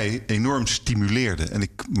dat mij enorm stimuleerde. En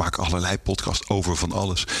ik maak allerlei podcasts over van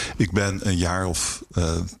alles. Ik ben een jaar of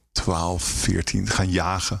 12, 14 gaan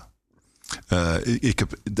jagen. Ik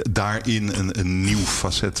heb daarin een nieuw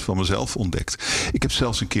facet van mezelf ontdekt. Ik heb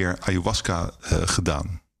zelfs een keer ayahuasca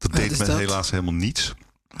gedaan. Dat deed me helaas helemaal niets.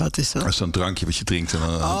 Wat is dat? Dat is een drankje wat je drinkt en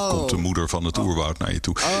dan komt de moeder van het oerwoud naar je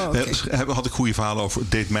toe. Had ik goede verhalen over.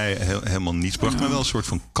 Het deed mij helemaal niets. Bracht me wel een soort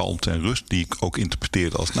van kalmte en rust die ik ook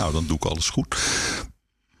interpreteerde als nou, dan doe ik alles goed.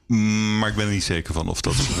 Maar ik ben er niet zeker van of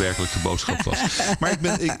dat werkelijk de boodschap was. Maar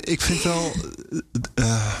ik vind wel...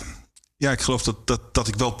 ik geloof dat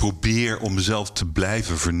ik wel probeer om mezelf te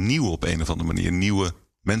blijven vernieuwen op een of andere manier. Nieuwe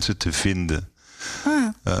mensen te vinden.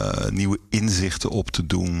 Nieuwe inzichten op te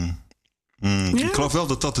doen. Ik geloof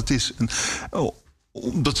wel dat het is.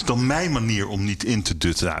 Dat is dan mijn manier om niet in te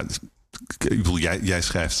dutten. Nou, ik bedoel, jij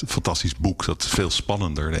schrijft een fantastisch boek. Dat is veel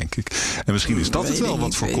spannender, denk ik. En misschien is dat het wel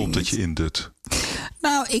wat voorkomt dat je indut.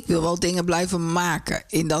 Nou, ik wil wel dingen blijven maken.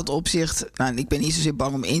 In dat opzicht, ik ben niet zozeer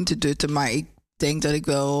bang om in te dutten, maar ik denk dat ik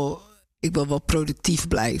wil wel productief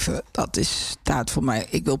blijven. Dat staat voor mij.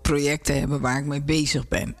 Ik wil projecten hebben waar ik mee bezig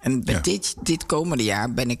ben. En met dit komende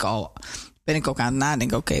jaar ben ik ook aan het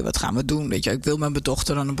nadenken. Oké, wat gaan we doen? Weet je, ik wil met mijn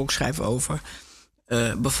dochter dan een boek schrijven over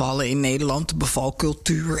bevallen in Nederland. De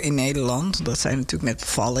bevalcultuur in Nederland. Dat zij natuurlijk net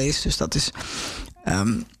bevallen is. Dus dat is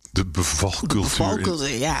de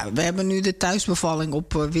bevalcultuur. Ja, we hebben nu de thuisbevalling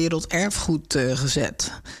op werelderfgoed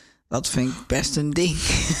gezet. Dat vind ik best een ding.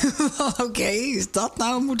 Oké, is dat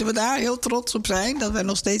nou? Moeten we daar heel trots op zijn? Dat wij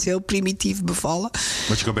nog steeds heel primitief bevallen.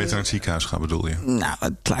 Want je kan beter naar het ziekenhuis gaan, bedoel je? Nou,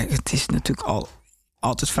 het is natuurlijk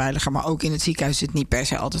altijd veiliger. Maar ook in het ziekenhuis is het niet per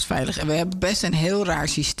se altijd veilig. En we hebben best een heel raar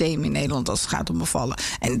systeem in Nederland als het gaat om bevallen.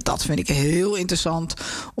 En dat vind ik heel interessant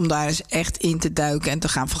om daar eens echt in te duiken en te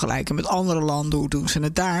gaan vergelijken met andere landen. Hoe doen ze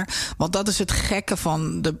het daar? Want dat is het gekke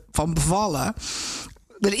van bevallen.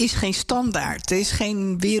 Er is geen standaard. Er is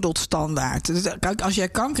geen wereldstandaard. Kijk, als jij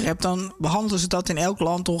kanker hebt, dan behandelen ze dat in elk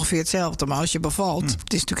land ongeveer hetzelfde. Maar als je bevalt,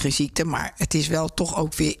 het is natuurlijk geen ziekte, maar het is wel toch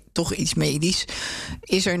ook weer iets medisch.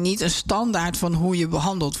 Is er niet een standaard van hoe je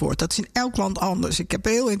behandeld wordt? Dat is in elk land anders. Ik heb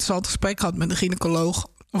een heel interessant gesprek gehad met een gynaecoloog,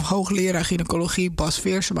 of hoogleraar gynaecologie, Bas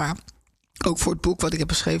Veersema. Ook voor het boek wat ik heb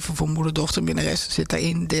geschreven voor moeder, dochter, minnares, zit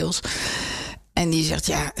daarin deels. En die zegt,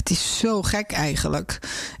 het is zo gek eigenlijk.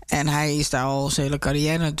 En hij is daar al zijn hele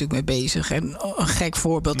carrière natuurlijk mee bezig. En een gek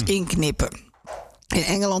voorbeeld, inknippen. In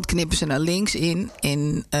Engeland knippen ze naar links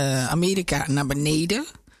in Amerika naar beneden,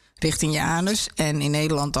 richting je anus. En in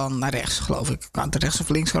Nederland dan naar rechts, geloof ik. Kan het rechts of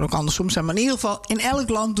links, kan ook andersom zijn. Maar in ieder geval, in elk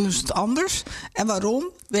land doen ze het anders. En waarom,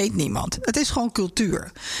 weet niemand. Het is gewoon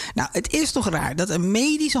cultuur. Nou, het is toch raar dat een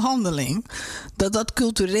medische handeling, dat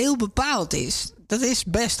cultureel bepaald is. Dat is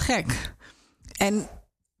best gek. En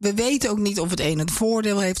we weten ook niet of het een het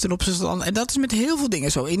voordeel heeft ten opzichte van het ander. En dat is met heel veel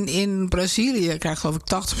dingen zo. In Brazilië krijgt geloof ik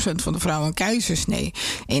 80% van de vrouwen een keizersnee.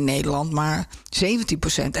 In Nederland maar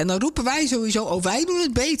 17%. En dan roepen wij sowieso, wij doen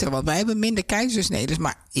het beter, want wij hebben minder keizersnedes.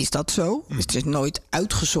 Maar is dat zo? Het is nooit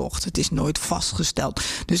uitgezocht. Het is nooit vastgesteld.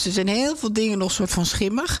 Dus er zijn heel veel dingen nog soort van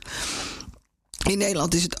schimmig. In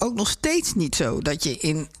Nederland is het ook nog steeds niet zo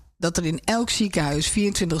dat er in elk ziekenhuis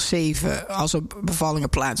 24/7, als er bevallingen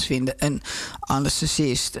plaatsvinden, een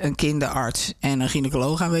anesthesist, een kinderarts en een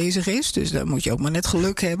gynaecoloog aanwezig is. Dus daar moet je ook maar net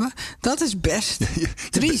geluk hebben. Dat is best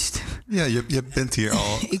triest. Je bent hier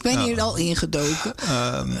al. Ik ben hier al ingedoken.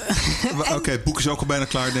 Oké, het boek is ook al bijna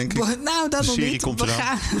klaar, denk ik. Nou, dat nog niet.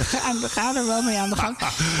 We gaan er wel mee aan de gang.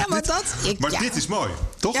 Maar dit is mooi,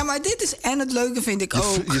 toch? Ja, maar dit is, en het leuke vind ik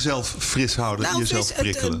ook, jezelf fris houden, jezelf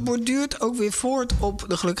prikkelen. Het borduurt ook weer voort op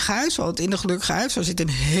de gelukkige huis. Want in de gelukkige huis zit een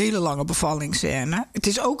hele lange bevallingsscène. Het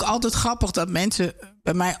is ook altijd grappig dat mensen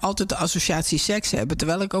bij mij altijd de associatie seks hebben,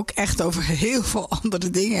 terwijl ik ook echt over heel veel andere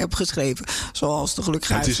dingen heb geschreven, zoals de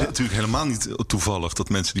gelukkige huis. Het is natuurlijk helemaal niet toevallig dat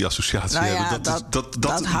mensen die associatie hebben.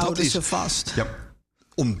 Dat houden ze vast. Ja,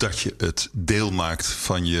 omdat je het deel maakt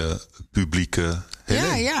van je publieke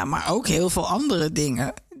Heleen. Ja, maar ook heel veel andere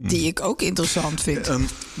dingen die ik ook interessant vind.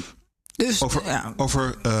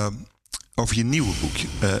 Over je nieuwe boekje.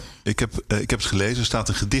 Ik heb het gelezen. Er staat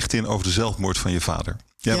een gedicht in over de zelfmoord van je vader.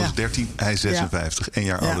 Jij was 13, hij 56. 1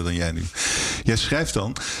 jaar ouder dan jij nu. Jij schrijft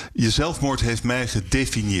dan: je zelfmoord heeft mij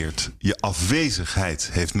gedefinieerd. Je afwezigheid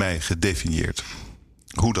heeft mij gedefinieerd.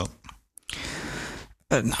 Hoe dan?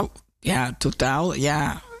 Totaal.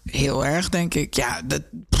 Ja, heel erg, denk ik. Ja,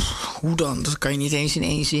 hoe dan? Dat kan je niet eens in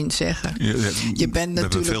 1 zin zeggen. Je bent natuurlijk. We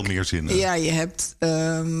hebben veel meer zinnen. Ja, je hebt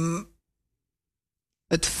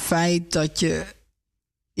het feit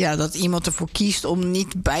dat iemand ervoor kiest om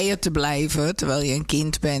niet bij je te blijven, terwijl je een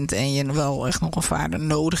kind bent en je wel echt nog een vader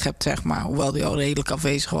nodig hebt, zeg maar. Hoewel die al redelijk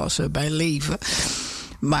afwezig was bij leven.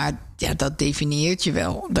 Maar ja, dat definieert je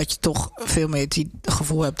wel. Dat je toch veel meer het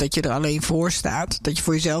gevoel hebt dat je er alleen voor staat. Dat je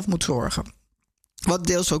voor jezelf moet zorgen. Wat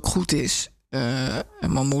deels ook goed is. En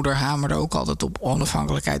mijn moeder hamerde ook altijd op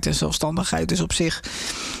onafhankelijkheid en zelfstandigheid. Dus op zich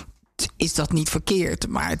is dat niet verkeerd.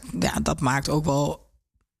 Maar dat maakt ook wel.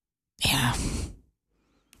 Ja.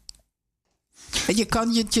 Je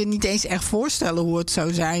kan je niet eens echt voorstellen hoe het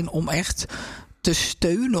zou zijn om echt te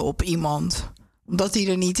steunen op iemand, omdat hij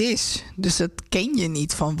er niet is. Dus dat ken je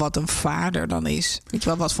niet van wat een vader dan is. Weet je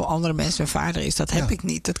wel, wat voor andere mensen een vader is. Dat heb ik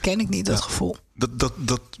niet. Dat ken ik niet, dat gevoel.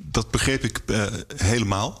 Dat begreep ik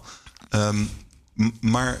helemaal.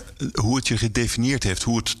 Maar hoe het je gedefinieerd heeft,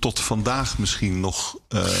 hoe het tot vandaag misschien nog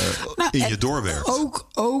in je doorwerkt.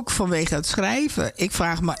 Ook vanwege het schrijven. Ik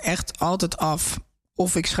vraag me echt altijd af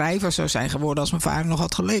of ik schrijver zou zijn geworden als mijn vader nog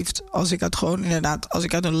had geleefd. Als ik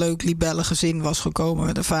uit een leuk libelle gezin was gekomen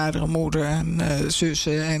met een vader en moeder en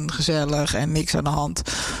zussen en gezellig en niks aan de hand.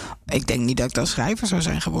 Ik denk niet dat ik dan schrijver zou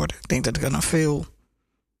zijn geworden. Ik denk dat ik dan een veel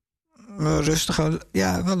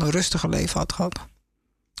rustiger leven had gehad.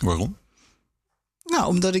 Waarom? Nou,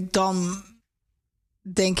 omdat ik dan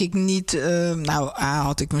denk ik niet.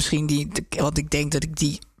 Had ik misschien want ik denk dat ik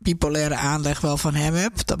die bipolaire aanleg wel van hem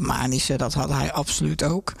heb. Dat manische, dat had hij absoluut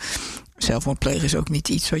ook. Zelfmoord plegen is ook niet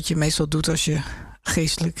iets wat je meestal doet als je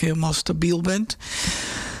geestelijk helemaal stabiel bent.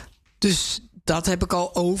 Dus dat heb ik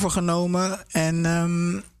al overgenomen.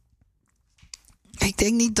 En ik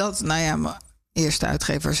denk niet dat. Mijn eerste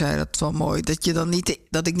uitgever zei dat wel mooi.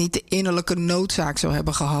 Dat ik niet de innerlijke noodzaak zou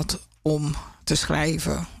hebben gehad om te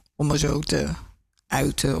schrijven, om me zo te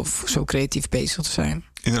uiten of zo creatief bezig te zijn.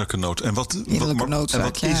 Innerlijke noodzaak. En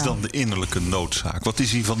wat is dan de innerlijke noodzaak? Wat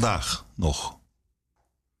is die vandaag nog?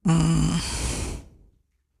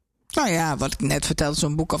 Wat ik net vertelde,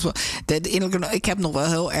 zo'n boek of zo. Ik heb nog wel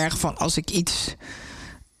heel erg van als ik iets.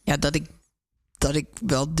 Dat ik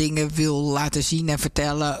wel dingen wil laten zien en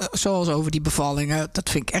vertellen. Zoals over die bevallingen. Dat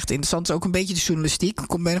vind ik echt interessant. Het is ook een beetje de journalistiek.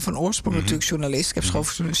 Ik ben van oorsprong natuurlijk journalist. Ik heb school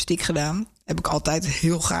voor journalistiek gedaan. Heb ik altijd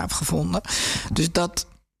heel gaaf gevonden. Dus dat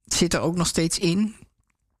zit er ook nog steeds in.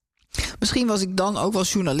 Misschien was ik dan ook wel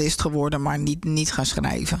journalist geworden, maar niet gaan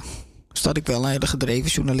schrijven. Dus dat ik wel een hele gedreven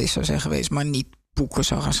journalist zou zijn geweest, maar niet boeken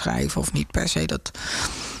zou gaan schrijven. Of niet per se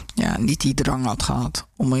niet die drang had gehad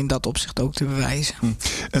om in dat opzicht ook te bewijzen.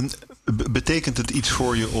 En betekent het iets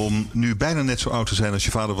voor je om nu bijna net zo oud te zijn als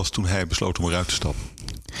je vader was toen hij besloot om eruit te stappen?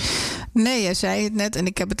 Nee, jij zei het net en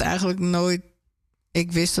ik heb het eigenlijk nooit.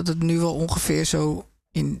 Ik wist dat het nu wel ongeveer zo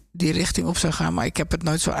in die richting op zou gaan, maar ik heb het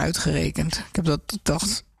nooit zo uitgerekend. Ik heb dat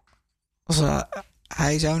gedacht.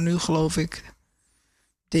 Hij zou nu, geloof ik,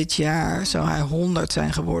 dit jaar zou hij 100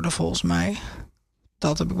 zijn geworden volgens mij.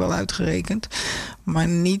 Dat heb ik wel uitgerekend. Maar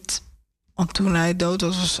niet, want toen hij dood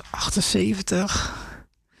was 78.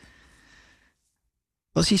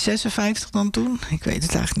 Was hij 56 dan toen? Ik weet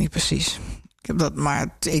het eigenlijk niet precies.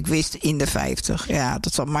 Ik wist in de 50. Ja,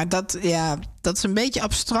 dat is een beetje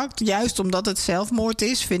abstract. Juist omdat het zelfmoord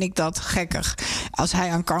is, vind ik dat gekker. Als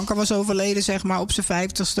hij aan kanker was overleden, zeg maar, op zijn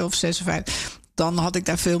 50ste of 56... dan had ik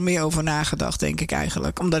daar veel meer over nagedacht, denk ik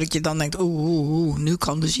eigenlijk. Omdat je dan denkt, nu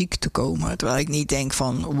kan de ziekte komen. Terwijl ik niet denk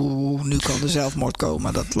van, nu kan de zelfmoord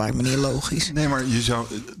komen. Dat lijkt me niet logisch. Nee, maar je zou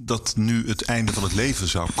dat nu het einde van het leven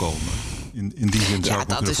zou komen. In die zin zou ik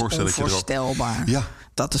me kunnen voorstellen. Dat is onvoorstelbaar.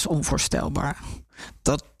 Dat is onvoorstelbaar.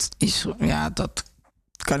 Dat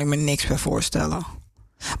kan ik me niks bij voorstellen.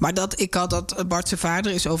 Maar Bart zijn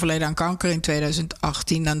vader is overleden aan kanker in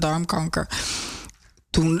 2018, aan darmkanker.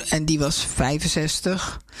 En die was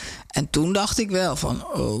 65. En toen dacht ik wel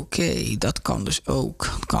van, oké, dat kan dus ook.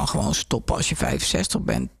 Het kan gewoon stoppen als je 65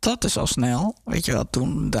 bent. Dat is al snel. Weet je wel,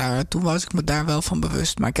 toen was ik me daar wel van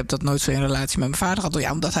bewust. Maar ik heb dat nooit zo in relatie met mijn vader gehad.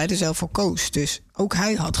 Ja, omdat hij er zelf voor koos. Dus ook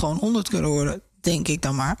hij had gewoon 100 kunnen worden, denk ik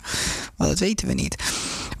dan maar. Maar dat weten we niet.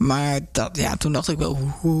 Maar toen dacht ik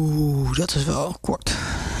wel, dat is wel kort.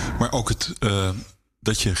 Maar ook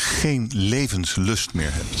dat je geen levenslust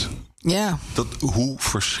meer hebt. Ja. Hoe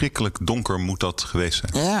verschrikkelijk donker moet dat geweest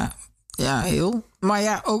zijn? Ja, heel.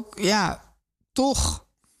 Maar toch.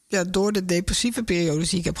 Ja, door de depressieve periodes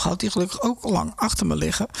die ik heb gehad, die gelukkig ook al lang achter me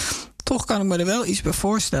liggen, toch kan ik me er wel iets bij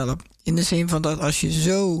voorstellen. In de zin van dat als je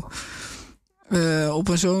zo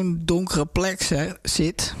op zo'n donkere plek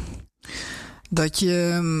zit, dat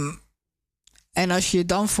je. En als je je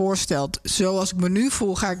dan voorstelt, zoals ik me nu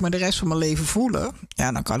voel, ga ik me de rest van mijn leven voelen.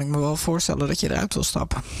 Ja, dan kan ik me wel voorstellen dat je eruit wil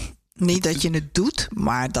stappen. Niet dat je het doet,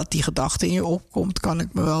 maar dat die gedachte in je opkomt, kan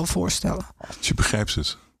ik me wel voorstellen. Dus je begrijpt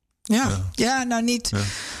het. Ja, nou niet. Ja.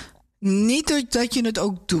 Niet dat je het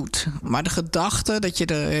ook doet. Maar de gedachte dat je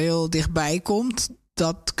er heel dichtbij komt,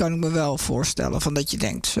 dat kan ik me wel voorstellen. Van dat je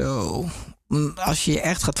denkt, zo. Als je je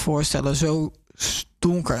echt gaat voorstellen, zo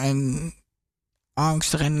donker en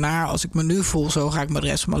angstig en naar als ik me nu voel, zo ga ik me de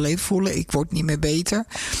rest van mijn leven voelen. Ik word niet meer beter.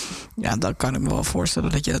 Ja, dan kan ik me wel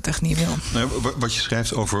voorstellen dat je dat echt niet wil. Nou, wat je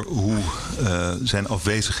schrijft over hoe zijn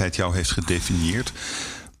afwezigheid jou heeft gedefinieerd,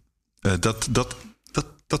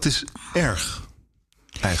 dat is erg.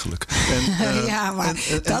 Eigenlijk.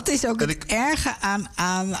 Dat is ook het erge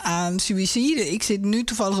aan suïcide. Ik zit nu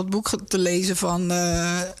toevallig het boek te lezen van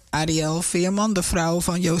Ariel Veerman, de vrouw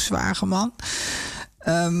van Joost Zwageman.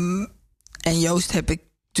 En Joost heb ik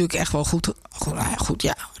natuurlijk echt wel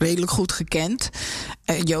redelijk goed gekend.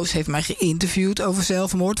 Joost heeft mij geïnterviewd over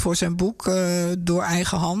zelfmoord voor zijn boek Door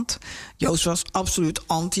Eigen Hand. Joost was absoluut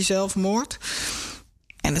anti-zelfmoord.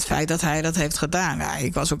 En het feit dat hij dat heeft gedaan,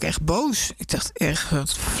 ik was ook echt boos. Ik dacht echt,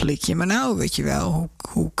 wat flik je me nou, weet je wel?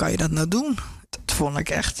 Hoe kan je dat nou doen? Dat vond ik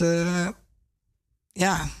echt...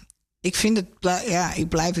 ik vind het... ik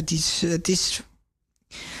blijf het iets... Het is...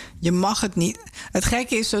 Je mag het niet... Het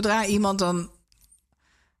gekke is, zodra iemand dan...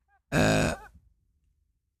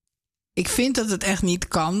 ik vind dat het echt niet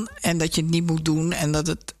kan en dat je het niet moet doen en dat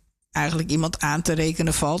het eigenlijk iemand aan te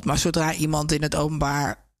rekenen valt. Maar zodra iemand in het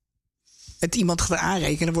openbaar het iemand gaat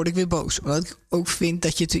aanrekenen, word ik weer boos. Omdat ik ook vind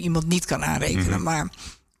dat je het iemand niet kan aanrekenen. Mm-hmm. Maar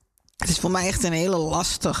het is voor mij echt een hele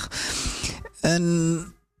lastig.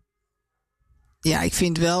 Ik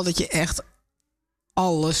vind wel dat je echt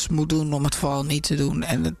alles moet doen om het vooral niet te doen.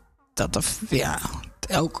 En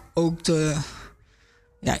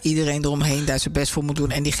iedereen eromheen daar zijn best voor moet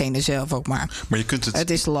doen. En diegene zelf ook maar. Maar je kunt het... Het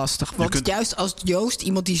is lastig. Want juist als Joost,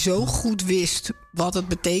 iemand die zo goed wist wat het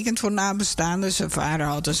betekent voor nabestaanden. Zijn vader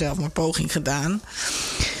had er zelf een poging gedaan.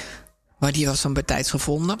 Maar die was dan bij tijds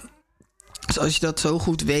gevonden. Dus als je dat zo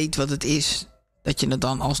goed weet wat het is, dat je het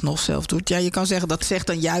dan alsnog zelf doet. Ja, je kan zeggen, dat zegt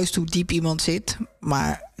dan juist hoe diep iemand zit.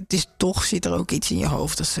 Maar het is toch, zit er ook iets in je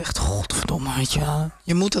hoofd dat zegt, godverdomme, weet je wel.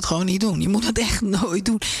 Je moet het gewoon niet doen. Je moet het echt nooit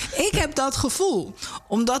doen. Ik heb dat gevoel.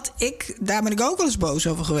 Omdat daar ben ik ook wel eens boos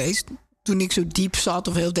over geweest. Toen ik zo diep zat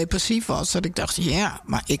of heel depressief was. Dat ik dacht, ja,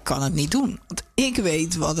 maar ik kan het niet doen. Want ik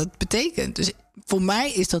weet wat het betekent. Dus voor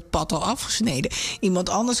mij is dat pad al afgesneden. Iemand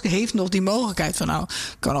anders heeft nog die mogelijkheid van,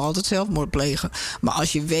 ik kan nog altijd zelfmoord plegen. Maar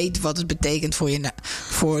als je weet wat het betekent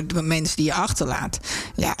voor de mensen die je achterlaat,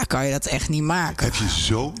 kan je dat echt niet maken. Heb je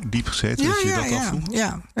zo diep gezeten dat je dat afvoelt?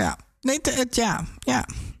 Ja. Nee,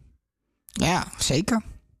 ja, zeker.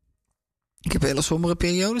 Ik heb hele sombere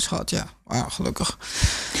periodes gehad, ja. Gelukkig.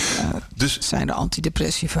 Dus zijn er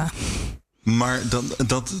antidepressiva. Maar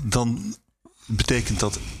dan betekent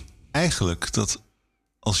dat eigenlijk dat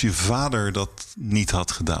als je vader dat niet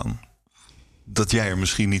had gedaan, dat jij er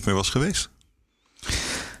misschien niet meer was geweest?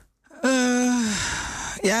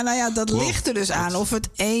 Dat ligt er dus aan of het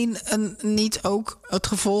een niet ook het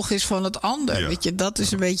gevolg is van het ander. Ja. Weet je, dat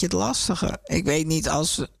is een beetje het lastige. Ik weet niet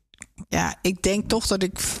als... ik denk toch dat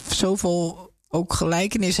ik zoveel ook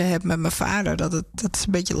gelijkenissen heb met mijn vader. Dat is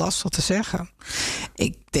een beetje lastig te zeggen.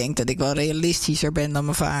 Ik denk dat ik wel realistischer ben dan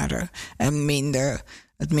mijn vader. En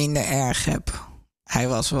het minder erg heb. Hij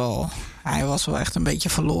was wel echt een beetje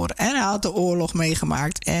verloren. En hij had de oorlog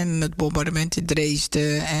meegemaakt. En het bombardement in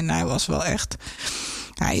Dresden. En hij was wel echt...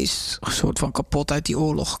 Hij is een soort van kapot uit die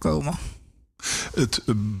oorlog gekomen. Het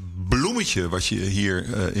bloemetje wat je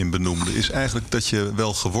hierin benoemde is eigenlijk dat je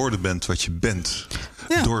wel geworden bent wat je bent.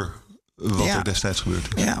 Ja. Door wat er destijds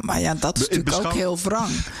gebeurd is. Ja, maar dat is natuurlijk ook heel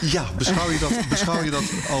wrang. Ja, beschouw je dat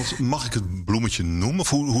als, mag ik het bloemetje noemen? Of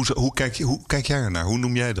hoe kijk jij ernaar? Hoe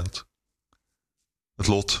noem jij dat? Het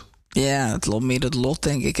lot? Ja, het lot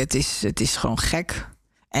denk ik. Het is gewoon gek.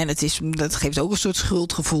 En dat geeft ook een soort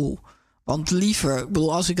schuldgevoel. Want liever, ik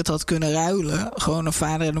bedoel, als ik het had kunnen ruilen, gewoon een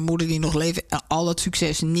vader en een moeder die nog leven, en al het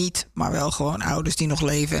succes niet, maar wel gewoon ouders die nog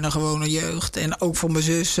leven en een gewone jeugd. En ook voor mijn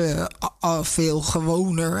zus veel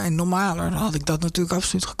gewoner en normaler. Dan had ik dat natuurlijk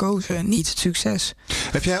absoluut gekozen en niet het succes.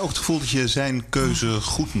 Heb jij ook het gevoel dat je zijn keuze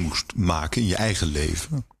goed moest maken in je eigen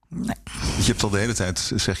leven? Nee. Je hebt al de hele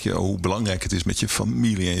tijd, zeg je, hoe belangrijk het is met je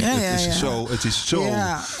familie. Het is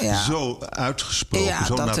zo uitgesproken,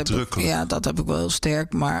 zo nadrukkelijk. Dat heb ik wel heel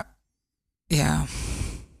sterk, maar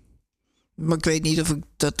ik weet niet of ik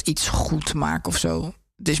dat iets goed maak of zo.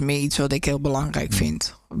 Het is meer iets wat ik heel belangrijk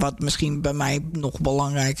vind. Wat misschien bij mij nog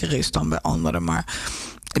belangrijker is dan bij anderen. Maar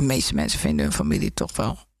de meeste mensen vinden hun familie toch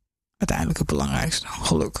wel uiteindelijk het belangrijkste.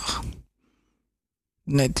 Gelukkig.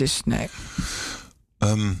 Nee.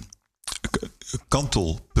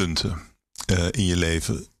 Kantelpunten in je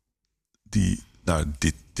leven.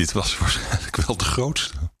 Dit was waarschijnlijk wel de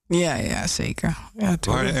grootste. Ja, zeker. Ja,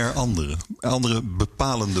 waren er andere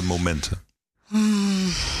bepalende momenten?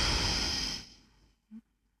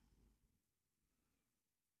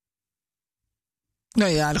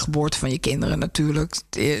 De geboorte van je kinderen natuurlijk.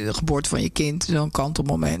 De geboorte van je kind, zo'n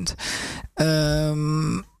kantelmoment.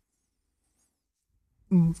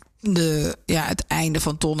 Het einde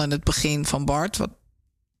van Ton en het begin van Bart, wat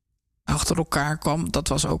achter elkaar kwam, dat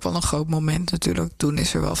was ook wel een groot moment natuurlijk. Toen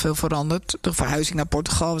is er wel veel veranderd. De verhuizing naar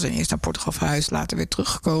Portugal, we zijn eerst naar Portugal verhuisd, later weer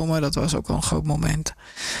teruggekomen. Dat was ook wel een groot moment.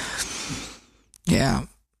 Ja.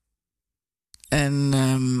 En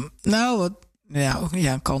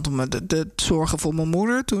een kant om de zorgen voor mijn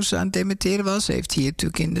moeder toen ze aan het dementeren was. Ze heeft hier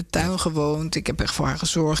natuurlijk in de tuin gewoond. Ik heb echt voor haar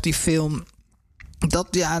gezorgd. Die film,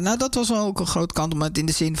 dat was ook een groot kant om het, in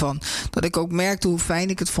de zin van dat ik ook merkte hoe fijn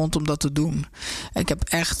ik het vond om dat te doen.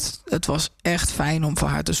 Het was echt fijn om voor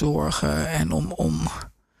haar te zorgen en om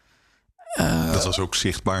dat was ook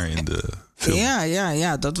zichtbaar in de film.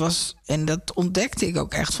 Ja, dat was, en dat ontdekte ik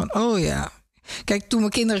ook echt van, oh ja. Kijk, toen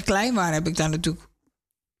mijn kinderen klein waren, heb ik daar natuurlijk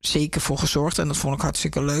zeker voor gezorgd. En dat vond ik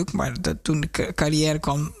hartstikke leuk. Maar toen de carrière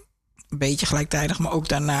kwam, een beetje gelijktijdig, maar ook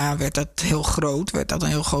daarna werd dat heel groot. Werd dat een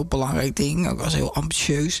heel groot belangrijk ding. Ik was heel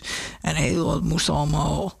ambitieus. En het moest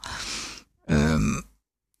allemaal,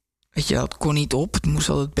 het kon niet op. Het moest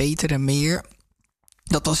altijd beter en meer.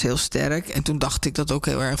 Dat was heel sterk. En toen dacht ik dat ook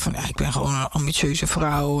heel erg van, ik ben gewoon een ambitieuze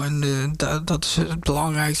vrouw. En dat is het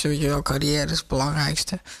belangrijkste. Weet je wel, carrière is het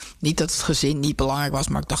belangrijkste. Niet dat het gezin niet belangrijk was,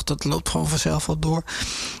 maar ik dacht dat loopt gewoon vanzelf wel door.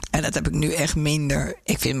 En dat heb ik nu echt minder.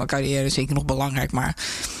 Ik vind mijn carrière zeker nog belangrijk, maar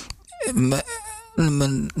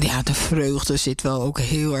de vreugde zit wel ook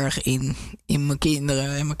heel erg in mijn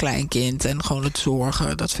kinderen en mijn kleinkind. En gewoon het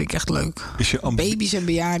zorgen, dat vind ik echt leuk. Baby's en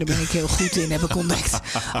bejaarden ben ik heel goed in, heb ik ontdekt.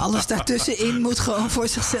 Alles daartussenin moet gewoon voor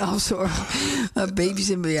zichzelf zorgen. Baby's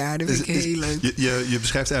en bejaarden vind ik heel leuk. Je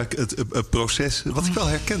beschrijft eigenlijk het proces, wat ik wel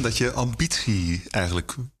herken, dat je ambitie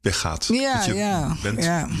eigenlijk weggaat. Ja,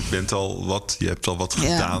 je bent al wat, je hebt al wat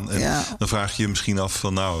gedaan. En dan vraag je je misschien af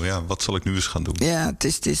van, wat zal ik nu eens gaan doen? Ja,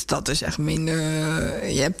 dat is echt minder.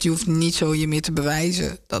 Je hoeft niet zo je meer te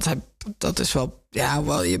bewijzen. Dat is wel,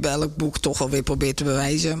 wel je bij elk boek toch wel weer probeert te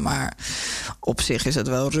bewijzen. Maar op zich is het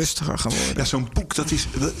wel rustiger geworden. Ja, zo'n boek, dat is.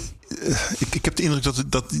 Ik heb de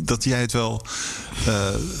indruk dat jij het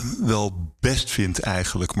wel best vindt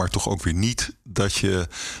eigenlijk, maar toch ook weer niet. Dat je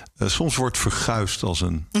soms wordt verguisd als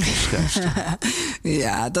een schrijfster.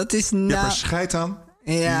 Ja, dat is. Je hebt er scheid aan,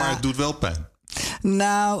 maar het doet wel pijn.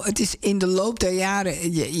 Nou, het is in de loop der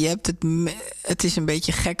jaren. Je hebt het is een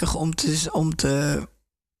beetje gekkig om te.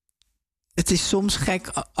 Het is soms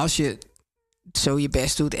gek als je zo je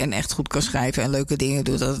best doet en echt goed kan schrijven en leuke dingen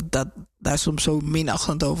doet. Dat daar soms zo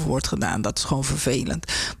minachtend over wordt gedaan. Dat is gewoon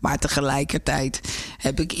vervelend. Maar tegelijkertijd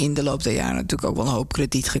heb ik in de loop der jaren natuurlijk ook wel een hoop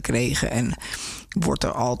krediet gekregen. En wordt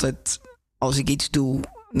er altijd, als ik iets doe,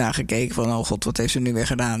 naar gekeken van, oh god, wat heeft ze nu weer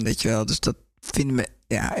gedaan? Weet je wel. Dus dat vinden me.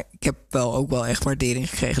 Ja, ik heb wel ook wel echt waardering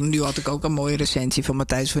gekregen. Nu had ik ook een mooie recensie van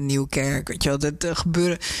Matthijs van Nieuwkerk. Weet je wel, dat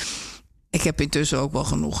gebeuren. Ik heb intussen ook wel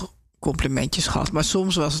genoeg complimentjes gehad. Maar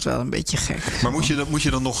soms was het wel een beetje gek. Maar moet je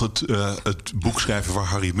dan nog het boek schrijven waar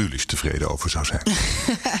Harry Mulisch tevreden over zou zijn?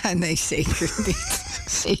 Nee, zeker niet.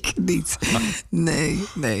 Zeker niet.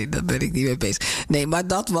 Nee, daar ben ik niet mee bezig. Nee, maar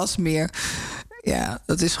dat was meer. Ja,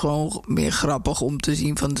 dat is gewoon meer grappig om te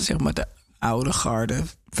zien van de oude garde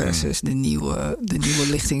versus de nieuwe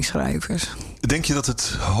lichtingschrijvers. Denk je dat het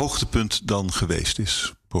hoogtepunt dan geweest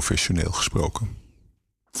is, professioneel gesproken?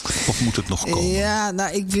 Of moet het nog komen? Ja,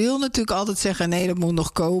 nou, ik wil natuurlijk altijd zeggen, nee, dat moet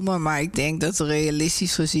nog komen. Maar ik denk dat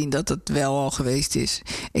realistisch gezien dat het wel al geweest is.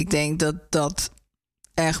 Ik denk dat dat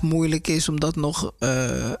erg moeilijk is, omdat nog.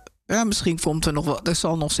 Misschien komt er nog wel. Er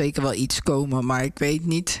zal nog zeker wel iets komen, maar ik weet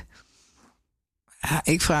niet. Ja,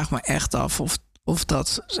 ik vraag me echt af of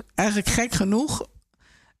dat. Eigenlijk gek genoeg.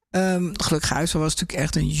 Gelukkig Huis was natuurlijk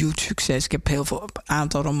echt een huge succes. Ik heb een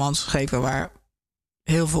aantal romans geschreven waar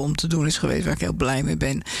heel veel om te doen is geweest, waar ik heel blij mee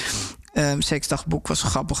ben. Seksdagboek was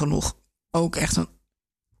grappig genoeg ook echt een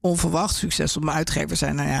onverwacht succes. Op mijn uitgever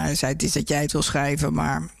zei, hij zei, het is dat jij het wil schrijven,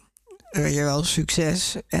 maar je wel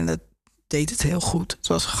succes. En dat deed het heel goed. Het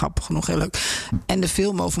was grappig genoeg heel leuk. En de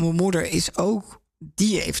film over mijn moeder is ook.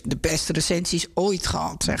 Die heeft de beste recensies ooit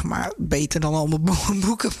gehad, zeg maar. Beter dan al mijn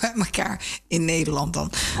boeken bij elkaar in Nederland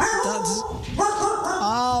dan. Dat is.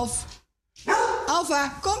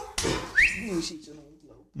 Alfa, kom. Nu ziet ze een hond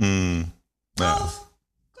lopen. Alf,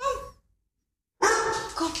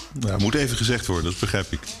 kom. Nou, moet even gezegd worden, dat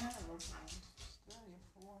begrijp ik.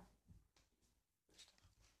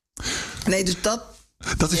 Nee, dus dat.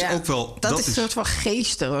 Dat is ook wel. Dat is een soort van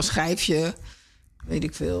geestig. Dan schrijf je, weet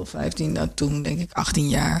ik veel, 15, nou, toen denk ik 18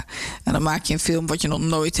 jaar. En dan maak je een film wat je nog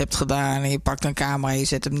nooit hebt gedaan. En je pakt een camera en je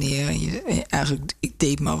zet hem neer. En eigenlijk, ik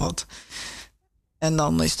deed maar wat. En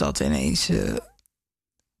dan is dat ineens.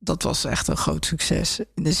 Dat was echt een groot succes.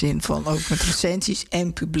 In de zin van ook met recensies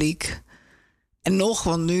en publiek. En nog,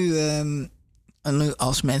 want nu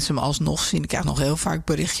als mensen me alsnog zien, ik krijg nog heel vaak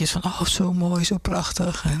berichtjes van, oh, zo mooi, zo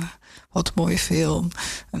prachtig. En wat een mooie film.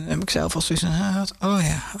 En dan heb ik zelf al zoiets van, oh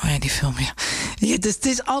ja, die film, ja. Dus het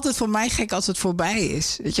is altijd voor mij gek als het voorbij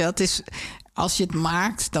is. Weet je, het is, als je het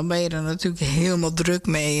maakt, dan ben je er natuurlijk helemaal druk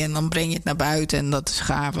mee. En dan breng je het naar buiten. En dat is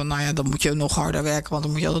gaaf. En nou ja, dan moet je nog harder werken. Want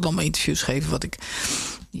dan moet je altijd allemaal interviews geven. Wat ik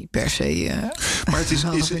niet per se... maar het is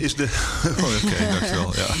de... Oké,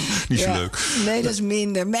 dankjewel. Ja, niet zo leuk. Nee, dat is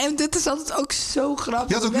minder. Maar dit is altijd ook zo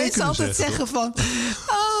grappig. Dat mensen altijd zeggen van...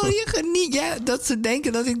 Oh, je geniet. Ja, dat ze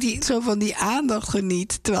denken dat ik zo van die aandacht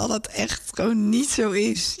geniet. Terwijl dat echt gewoon niet zo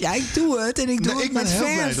is. Ja, ik doe het en ik doe het met verven.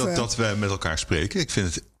 Ik ben heel blij dat wij met elkaar spreken. Ik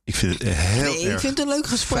vind het heel erg. Ik vind het een leuk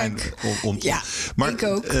gesprek. Maar ik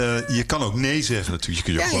ook. Je kan ook nee zeggen natuurlijk.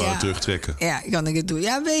 Je kunt je gewoon terugtrekken. Ja, kan ik het doen.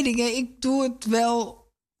 Ja, weet ik. Ik doe het wel...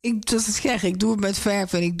 Dat is gek. Ik doe het met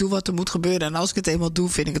verf en ik doe wat er moet gebeuren. En als ik het eenmaal doe,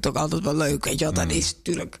 vind ik het ook altijd wel leuk. Weet je wel, dan is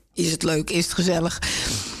het leuk, is het gezellig.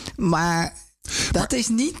 Maar dat is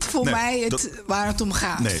niet voor mij waar het om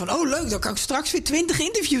gaat. Nee. Van, leuk, dan kan ik straks weer 20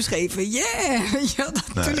 interviews geven. Yeah! Ja,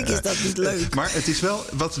 natuurlijk is dat niet leuk. Maar het is wel,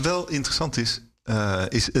 wat wel interessant is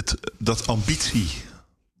dat ambitie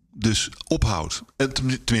dus ophoudt.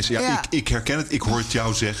 Tenminste, ik herken het. Ik hoor het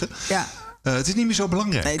jou zeggen. Ja. Het is niet meer zo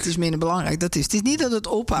belangrijk. Nee, het is minder belangrijk. Het is niet dat het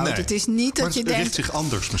ophoudt. Nee. Het is niet dat je denkt... het richt zich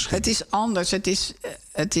anders misschien. Het is anders. Het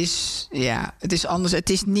is anders. Het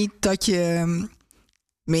is niet dat je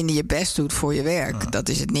minder je best doet voor je werk. Ja. Dat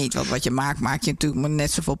is het niet. Want wat je maak je natuurlijk met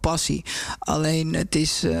net zoveel passie. Alleen het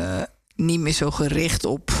is niet meer zo gericht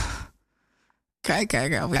op... Kijk,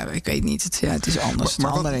 ik weet niet. Het is anders.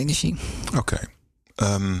 Maar andere energie. Oké.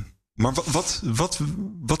 Maar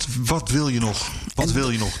wat wil je nog? Wat wil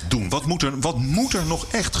je nog doen? Wat moet er nog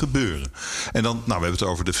echt gebeuren? En dan, we hebben het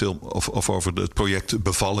over de film of over het project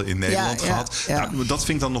Bevallen in Nederland gehad. Ja. Nou, dat vind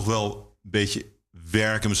ik dan nog wel een beetje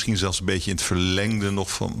werken, misschien zelfs een beetje in het verlengde nog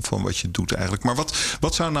van wat je doet eigenlijk. Maar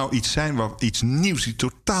wat zou nou iets zijn, iets nieuws, iets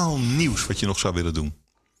totaal nieuws, wat je nog zou willen doen?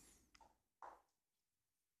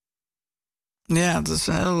 Ja, dat is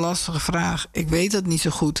een hele lastige vraag. Ik weet het niet zo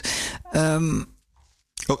goed.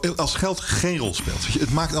 Als geld geen rol speelt.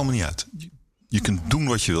 Het maakt allemaal niet uit. Je kunt doen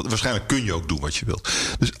wat je wilt. Waarschijnlijk kun je ook doen wat je wilt.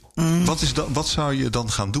 Dus wat zou je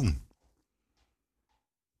dan gaan doen?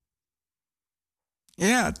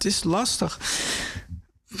 Ja, het is lastig.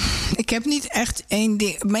 Ik heb niet echt één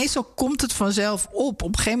ding. Meestal komt het vanzelf op. Op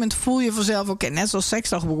een gegeven moment voel je vanzelf... Oké, net zoals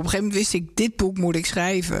seksdagboek. Op een gegeven moment wist ik... dit boek moet ik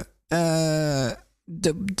schrijven.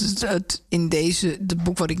 Het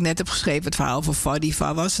boek wat ik net heb geschreven, het verhaal van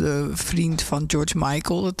Fadiva was, de vriend van George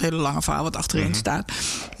Michael, het hele lange verhaal wat achterin staat,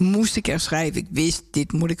 moest ik er schrijven. Ik wist,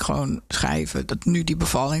 dit moet ik gewoon schrijven. Dat nu die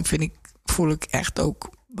bevalling voel ik echt ook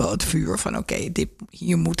wel het vuur van oké,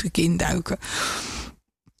 hier moet ik induiken.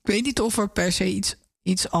 Ik weet niet of er per se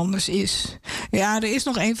iets anders is. Ja, er is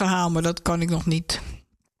nog één verhaal, maar dat kan ik nog niet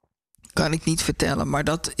vertellen. Maar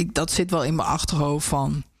dat zit wel in mijn achterhoofd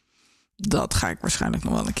van... Dat ga ik waarschijnlijk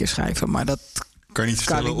nog wel een keer schrijven. Maar dat kan je niet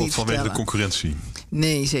vertellen vanwege de concurrentie?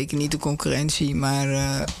 Nee, zeker niet de concurrentie.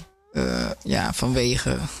 Maar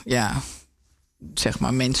vanwege zeg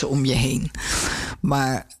maar mensen om je heen.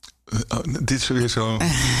 Maar... dit is weer zo...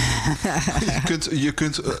 je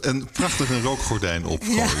kunt een prachtige rookgordijn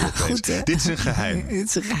opgooien. Ja, goed, dit is een geheim. Dit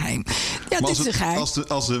is een geheim. Ja, dit is een geheim.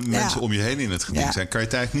 Als de mensen om je heen in het geding zijn... kan je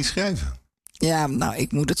het eigenlijk niet schrijven. Ja,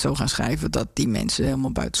 ik moet het zo gaan schrijven... dat die mensen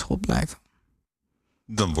helemaal buitenschot blijven.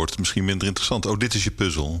 Dan wordt het misschien minder interessant. Dit is je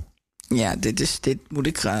puzzel. Ja, dit moet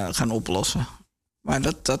ik gaan oplossen.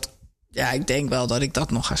 Maar ik denk wel dat ik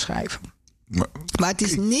dat nog ga schrijven. Maar het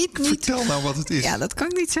is niet... Vertel nou wat het is. Ja, dat kan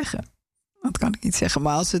ik niet zeggen.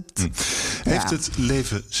 Maar als het... Heeft het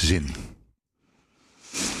leven zin?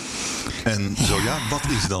 En zo wat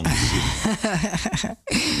is dan de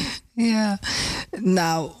zin?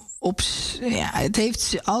 Ja, het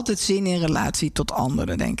heeft altijd zin in relatie tot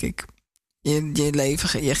anderen, denk ik.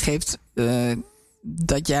 Je geeft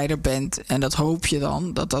dat jij er bent en dat hoop je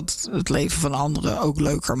dan... dat het leven van anderen ook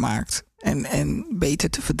leuker maakt en beter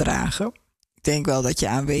te verdragen. Ik denk wel dat je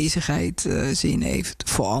aanwezigheid zin heeft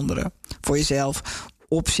voor anderen. Voor jezelf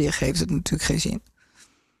op zich heeft het natuurlijk geen zin.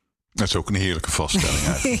 Dat is ook een heerlijke vaststelling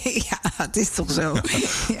eigenlijk. Ja, het is toch zo.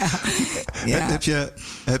 Ja.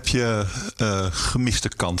 Heb je gemiste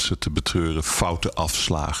kansen te betreuren, foute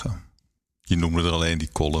afslagen? Je noemde er alleen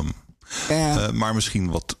die column. Maar misschien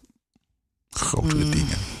wat grotere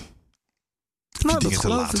dingen. Heb je dingen te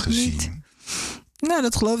laat gezien? Niet. Nou,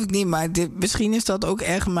 dat geloof ik niet. Maar misschien is dat ook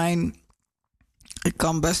echt mijn... Ik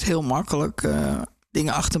kan best heel makkelijk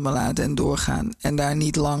dingen achter me laten en doorgaan. En daar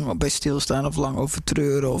niet lang bij stilstaan of lang over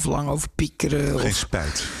treuren of lang over piekeren. Geen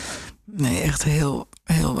spijt? Nee, echt heel,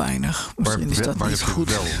 heel weinig. Misschien is dat niet goed.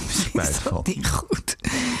 Wel spijt van? Niet goed.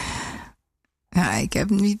 Ja,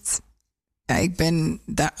 ik ben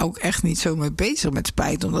daar ook echt niet zo mee bezig met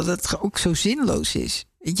spijt. Omdat het ook zo zinloos is.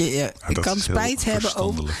 Je kan spijt hebben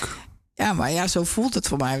over... Ja, maar ja, zo voelt het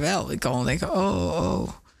voor mij wel. Ik kan wel denken,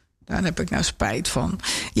 daar heb ik nou spijt van.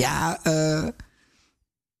 Ja,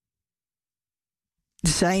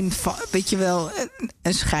 weet je wel,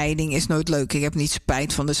 een scheiding is nooit leuk. Ik heb niet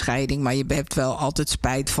spijt van de scheiding, maar je hebt wel altijd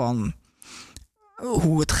spijt van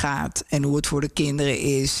hoe het gaat en hoe het voor de kinderen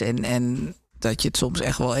is. En dat je het soms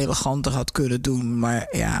echt wel eleganter had kunnen doen. Maar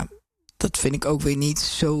ja, dat vind ik ook weer niet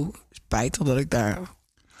zo spijtig dat ik daar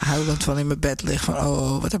huilend van in mijn bed lig.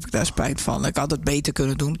 Van, wat heb ik daar spijt van. Ik had het beter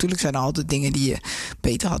kunnen doen. Natuurlijk zijn er altijd dingen die je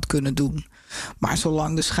beter had kunnen doen. Maar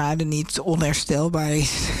zolang de schade niet onherstelbaar is,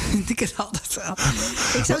 vind ik het altijd wel.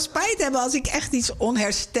 Ik zou spijt hebben als ik echt iets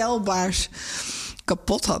onherstelbaars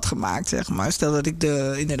kapot had gemaakt, zeg maar. Stel dat ik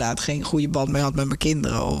inderdaad geen goede band meer had met mijn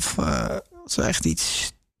kinderen. Of als er echt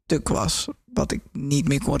iets stuk was wat ik niet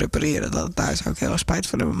meer kon repareren. Daar zou ik heel erg spijt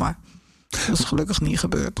van hebben. Maar dat is gelukkig niet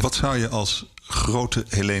gebeurd. Wat zou je als grote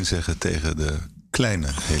Heleen zeggen tegen de kleine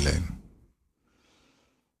Heleen?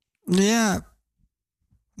 Ja,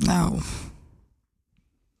 nou,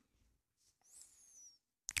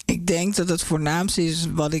 ik denk dat het voornaamste is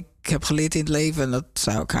wat ik heb geleerd in het leven, en dat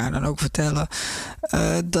zou ik haar dan ook vertellen,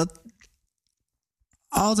 dat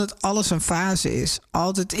altijd alles een fase is.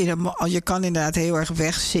 Altijd je kan inderdaad heel erg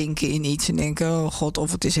wegzinken in iets en denken, oh god,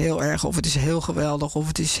 of het is heel erg, of het is heel geweldig, of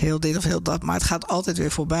het is heel dit of heel dat, maar het gaat altijd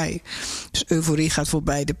weer voorbij. Dus euforie gaat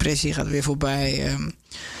voorbij, depressie gaat weer voorbij,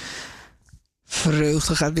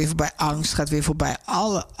 vreugde gaat weer voorbij, angst gaat weer voorbij.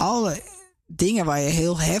 Alle dingen waar je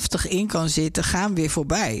heel heftig in kan zitten, gaan weer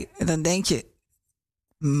voorbij. En dan denk je,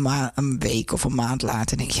 maar een week of een maand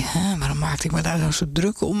later denk je, waarom maakte ik me daar nou zo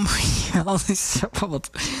druk om? Ja,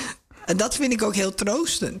 en dat vind ik ook heel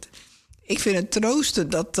troostend. Ik vind het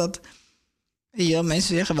troostend dat ja,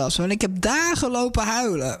 mensen zeggen wel zo, ik heb dagen lopen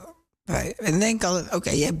huilen. En dan denk ik altijd, oké,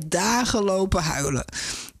 je hebt dagen lopen huilen.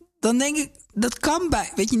 Dan denk ik, dat kan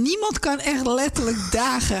weet je, niemand kan echt letterlijk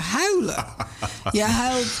dagen huilen. Je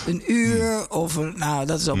huilt een uur of nou,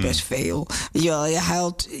 dat is al best veel. Weet je wel,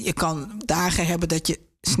 je kan dagen hebben dat je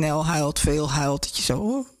snel huilt, veel huilt, dat je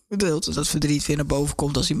zo dat verdriet weer naar boven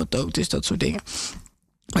komt als iemand dood is, dat soort dingen.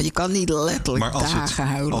 Maar je kan niet letterlijk dagen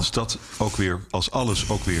huilen. Als alles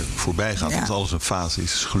ook weer voorbij gaat, als alles een fase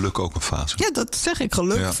is geluk ook een fase. Ja, dat zeg ik.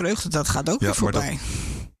 Geluk, vreugde, dat gaat ook weer voorbij.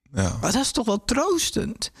 Maar dat is toch wel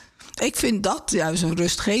troostend. Ik vind dat juist een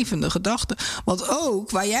rustgevende gedachte. Want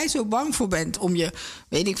ook waar jij zo bang voor bent om je,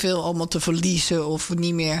 weet ik veel, allemaal te verliezen of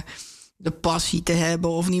niet meer de passie te hebben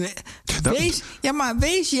of niet meer.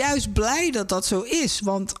 Wees juist blij dat dat zo is.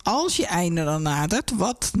 Want als je einde dan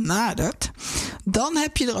nadert, dan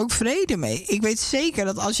heb je er ook vrede mee. Ik weet zeker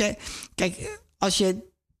dat als je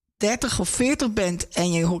 30 of 40 bent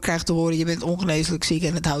en je krijgt te horen je bent ongeneeslijk ziek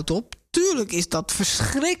en het houdt op, tuurlijk is dat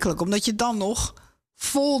verschrikkelijk, omdat je dan nog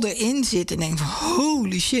vol erin zit en denkt van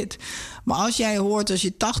holy shit. Maar als jij hoort als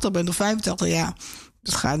je 80 bent of 85,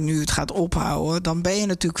 het gaat ophouden, dan ben je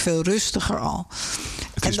natuurlijk veel rustiger al.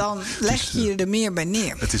 Dan leg je er meer bij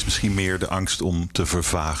neer. Het is misschien meer de angst om te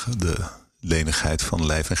vervagen, de lenigheid van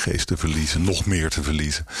lijf en geest te verliezen, nog meer te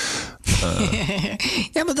verliezen.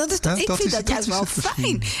 Ja, maar dat is toch, ik vind dat juist wel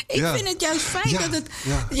fijn. Ik vind het juist fijn dat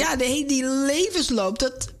het, die levensloop,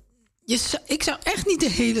 dat ik zou echt niet de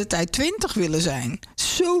hele tijd 20 willen zijn.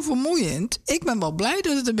 Zo vermoeiend. Ik ben wel blij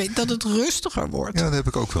dat het rustiger wordt. Ja, dat heb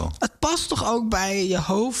ik ook wel. Het past toch ook bij je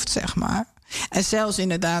hoofd, zeg maar. En zelfs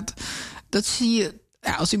inderdaad, dat zie je.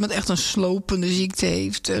 Ja, als iemand echt een slopende ziekte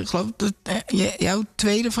heeft. Ik geloof dat jouw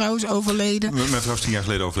tweede vrouw is overleden. Mijn vrouw is 10 jaar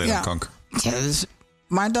geleden overleden aan kanker. Ja,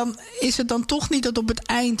 maar dan is het dan toch niet dat op het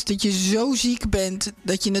eind dat je zo ziek bent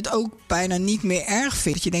dat je het ook bijna niet meer erg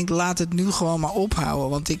vindt. Dat je denkt, laat het nu gewoon maar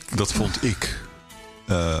ophouden. Dat vond ik.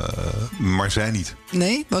 Maar zij niet.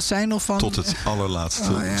 Nee, was zij nog van? Tot het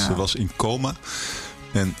allerlaatste. Ze was in coma.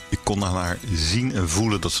 En ik kon aan haar zien en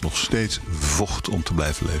voelen dat ze nog steeds vocht om te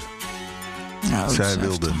blijven leven. Ja, zij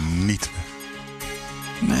wilde niet meer.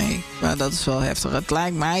 Nee, maar dat is wel heftig. Het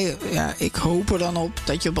lijkt mij, ik hoop er dan op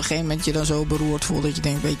dat je op een gegeven moment je dan zo beroerd voelt dat je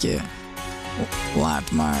denkt, weet je,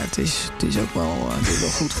 laat maar. Het is ook wel,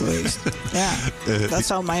 goed geweest. Ja, dat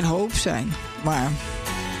zou mijn hoop zijn. Maar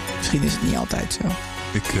misschien is het niet altijd zo.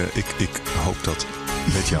 Ik hoop dat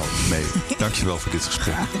met jou mee. Dankjewel voor dit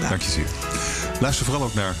gesprek. Dank je zeer. Luister vooral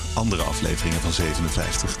ook naar andere afleveringen van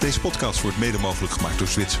 57. Deze podcast wordt mede mogelijk gemaakt door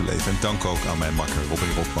Zoiets. En dank ook aan mijn makker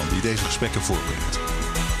Robin Rotman die deze gesprekken voorbereidt.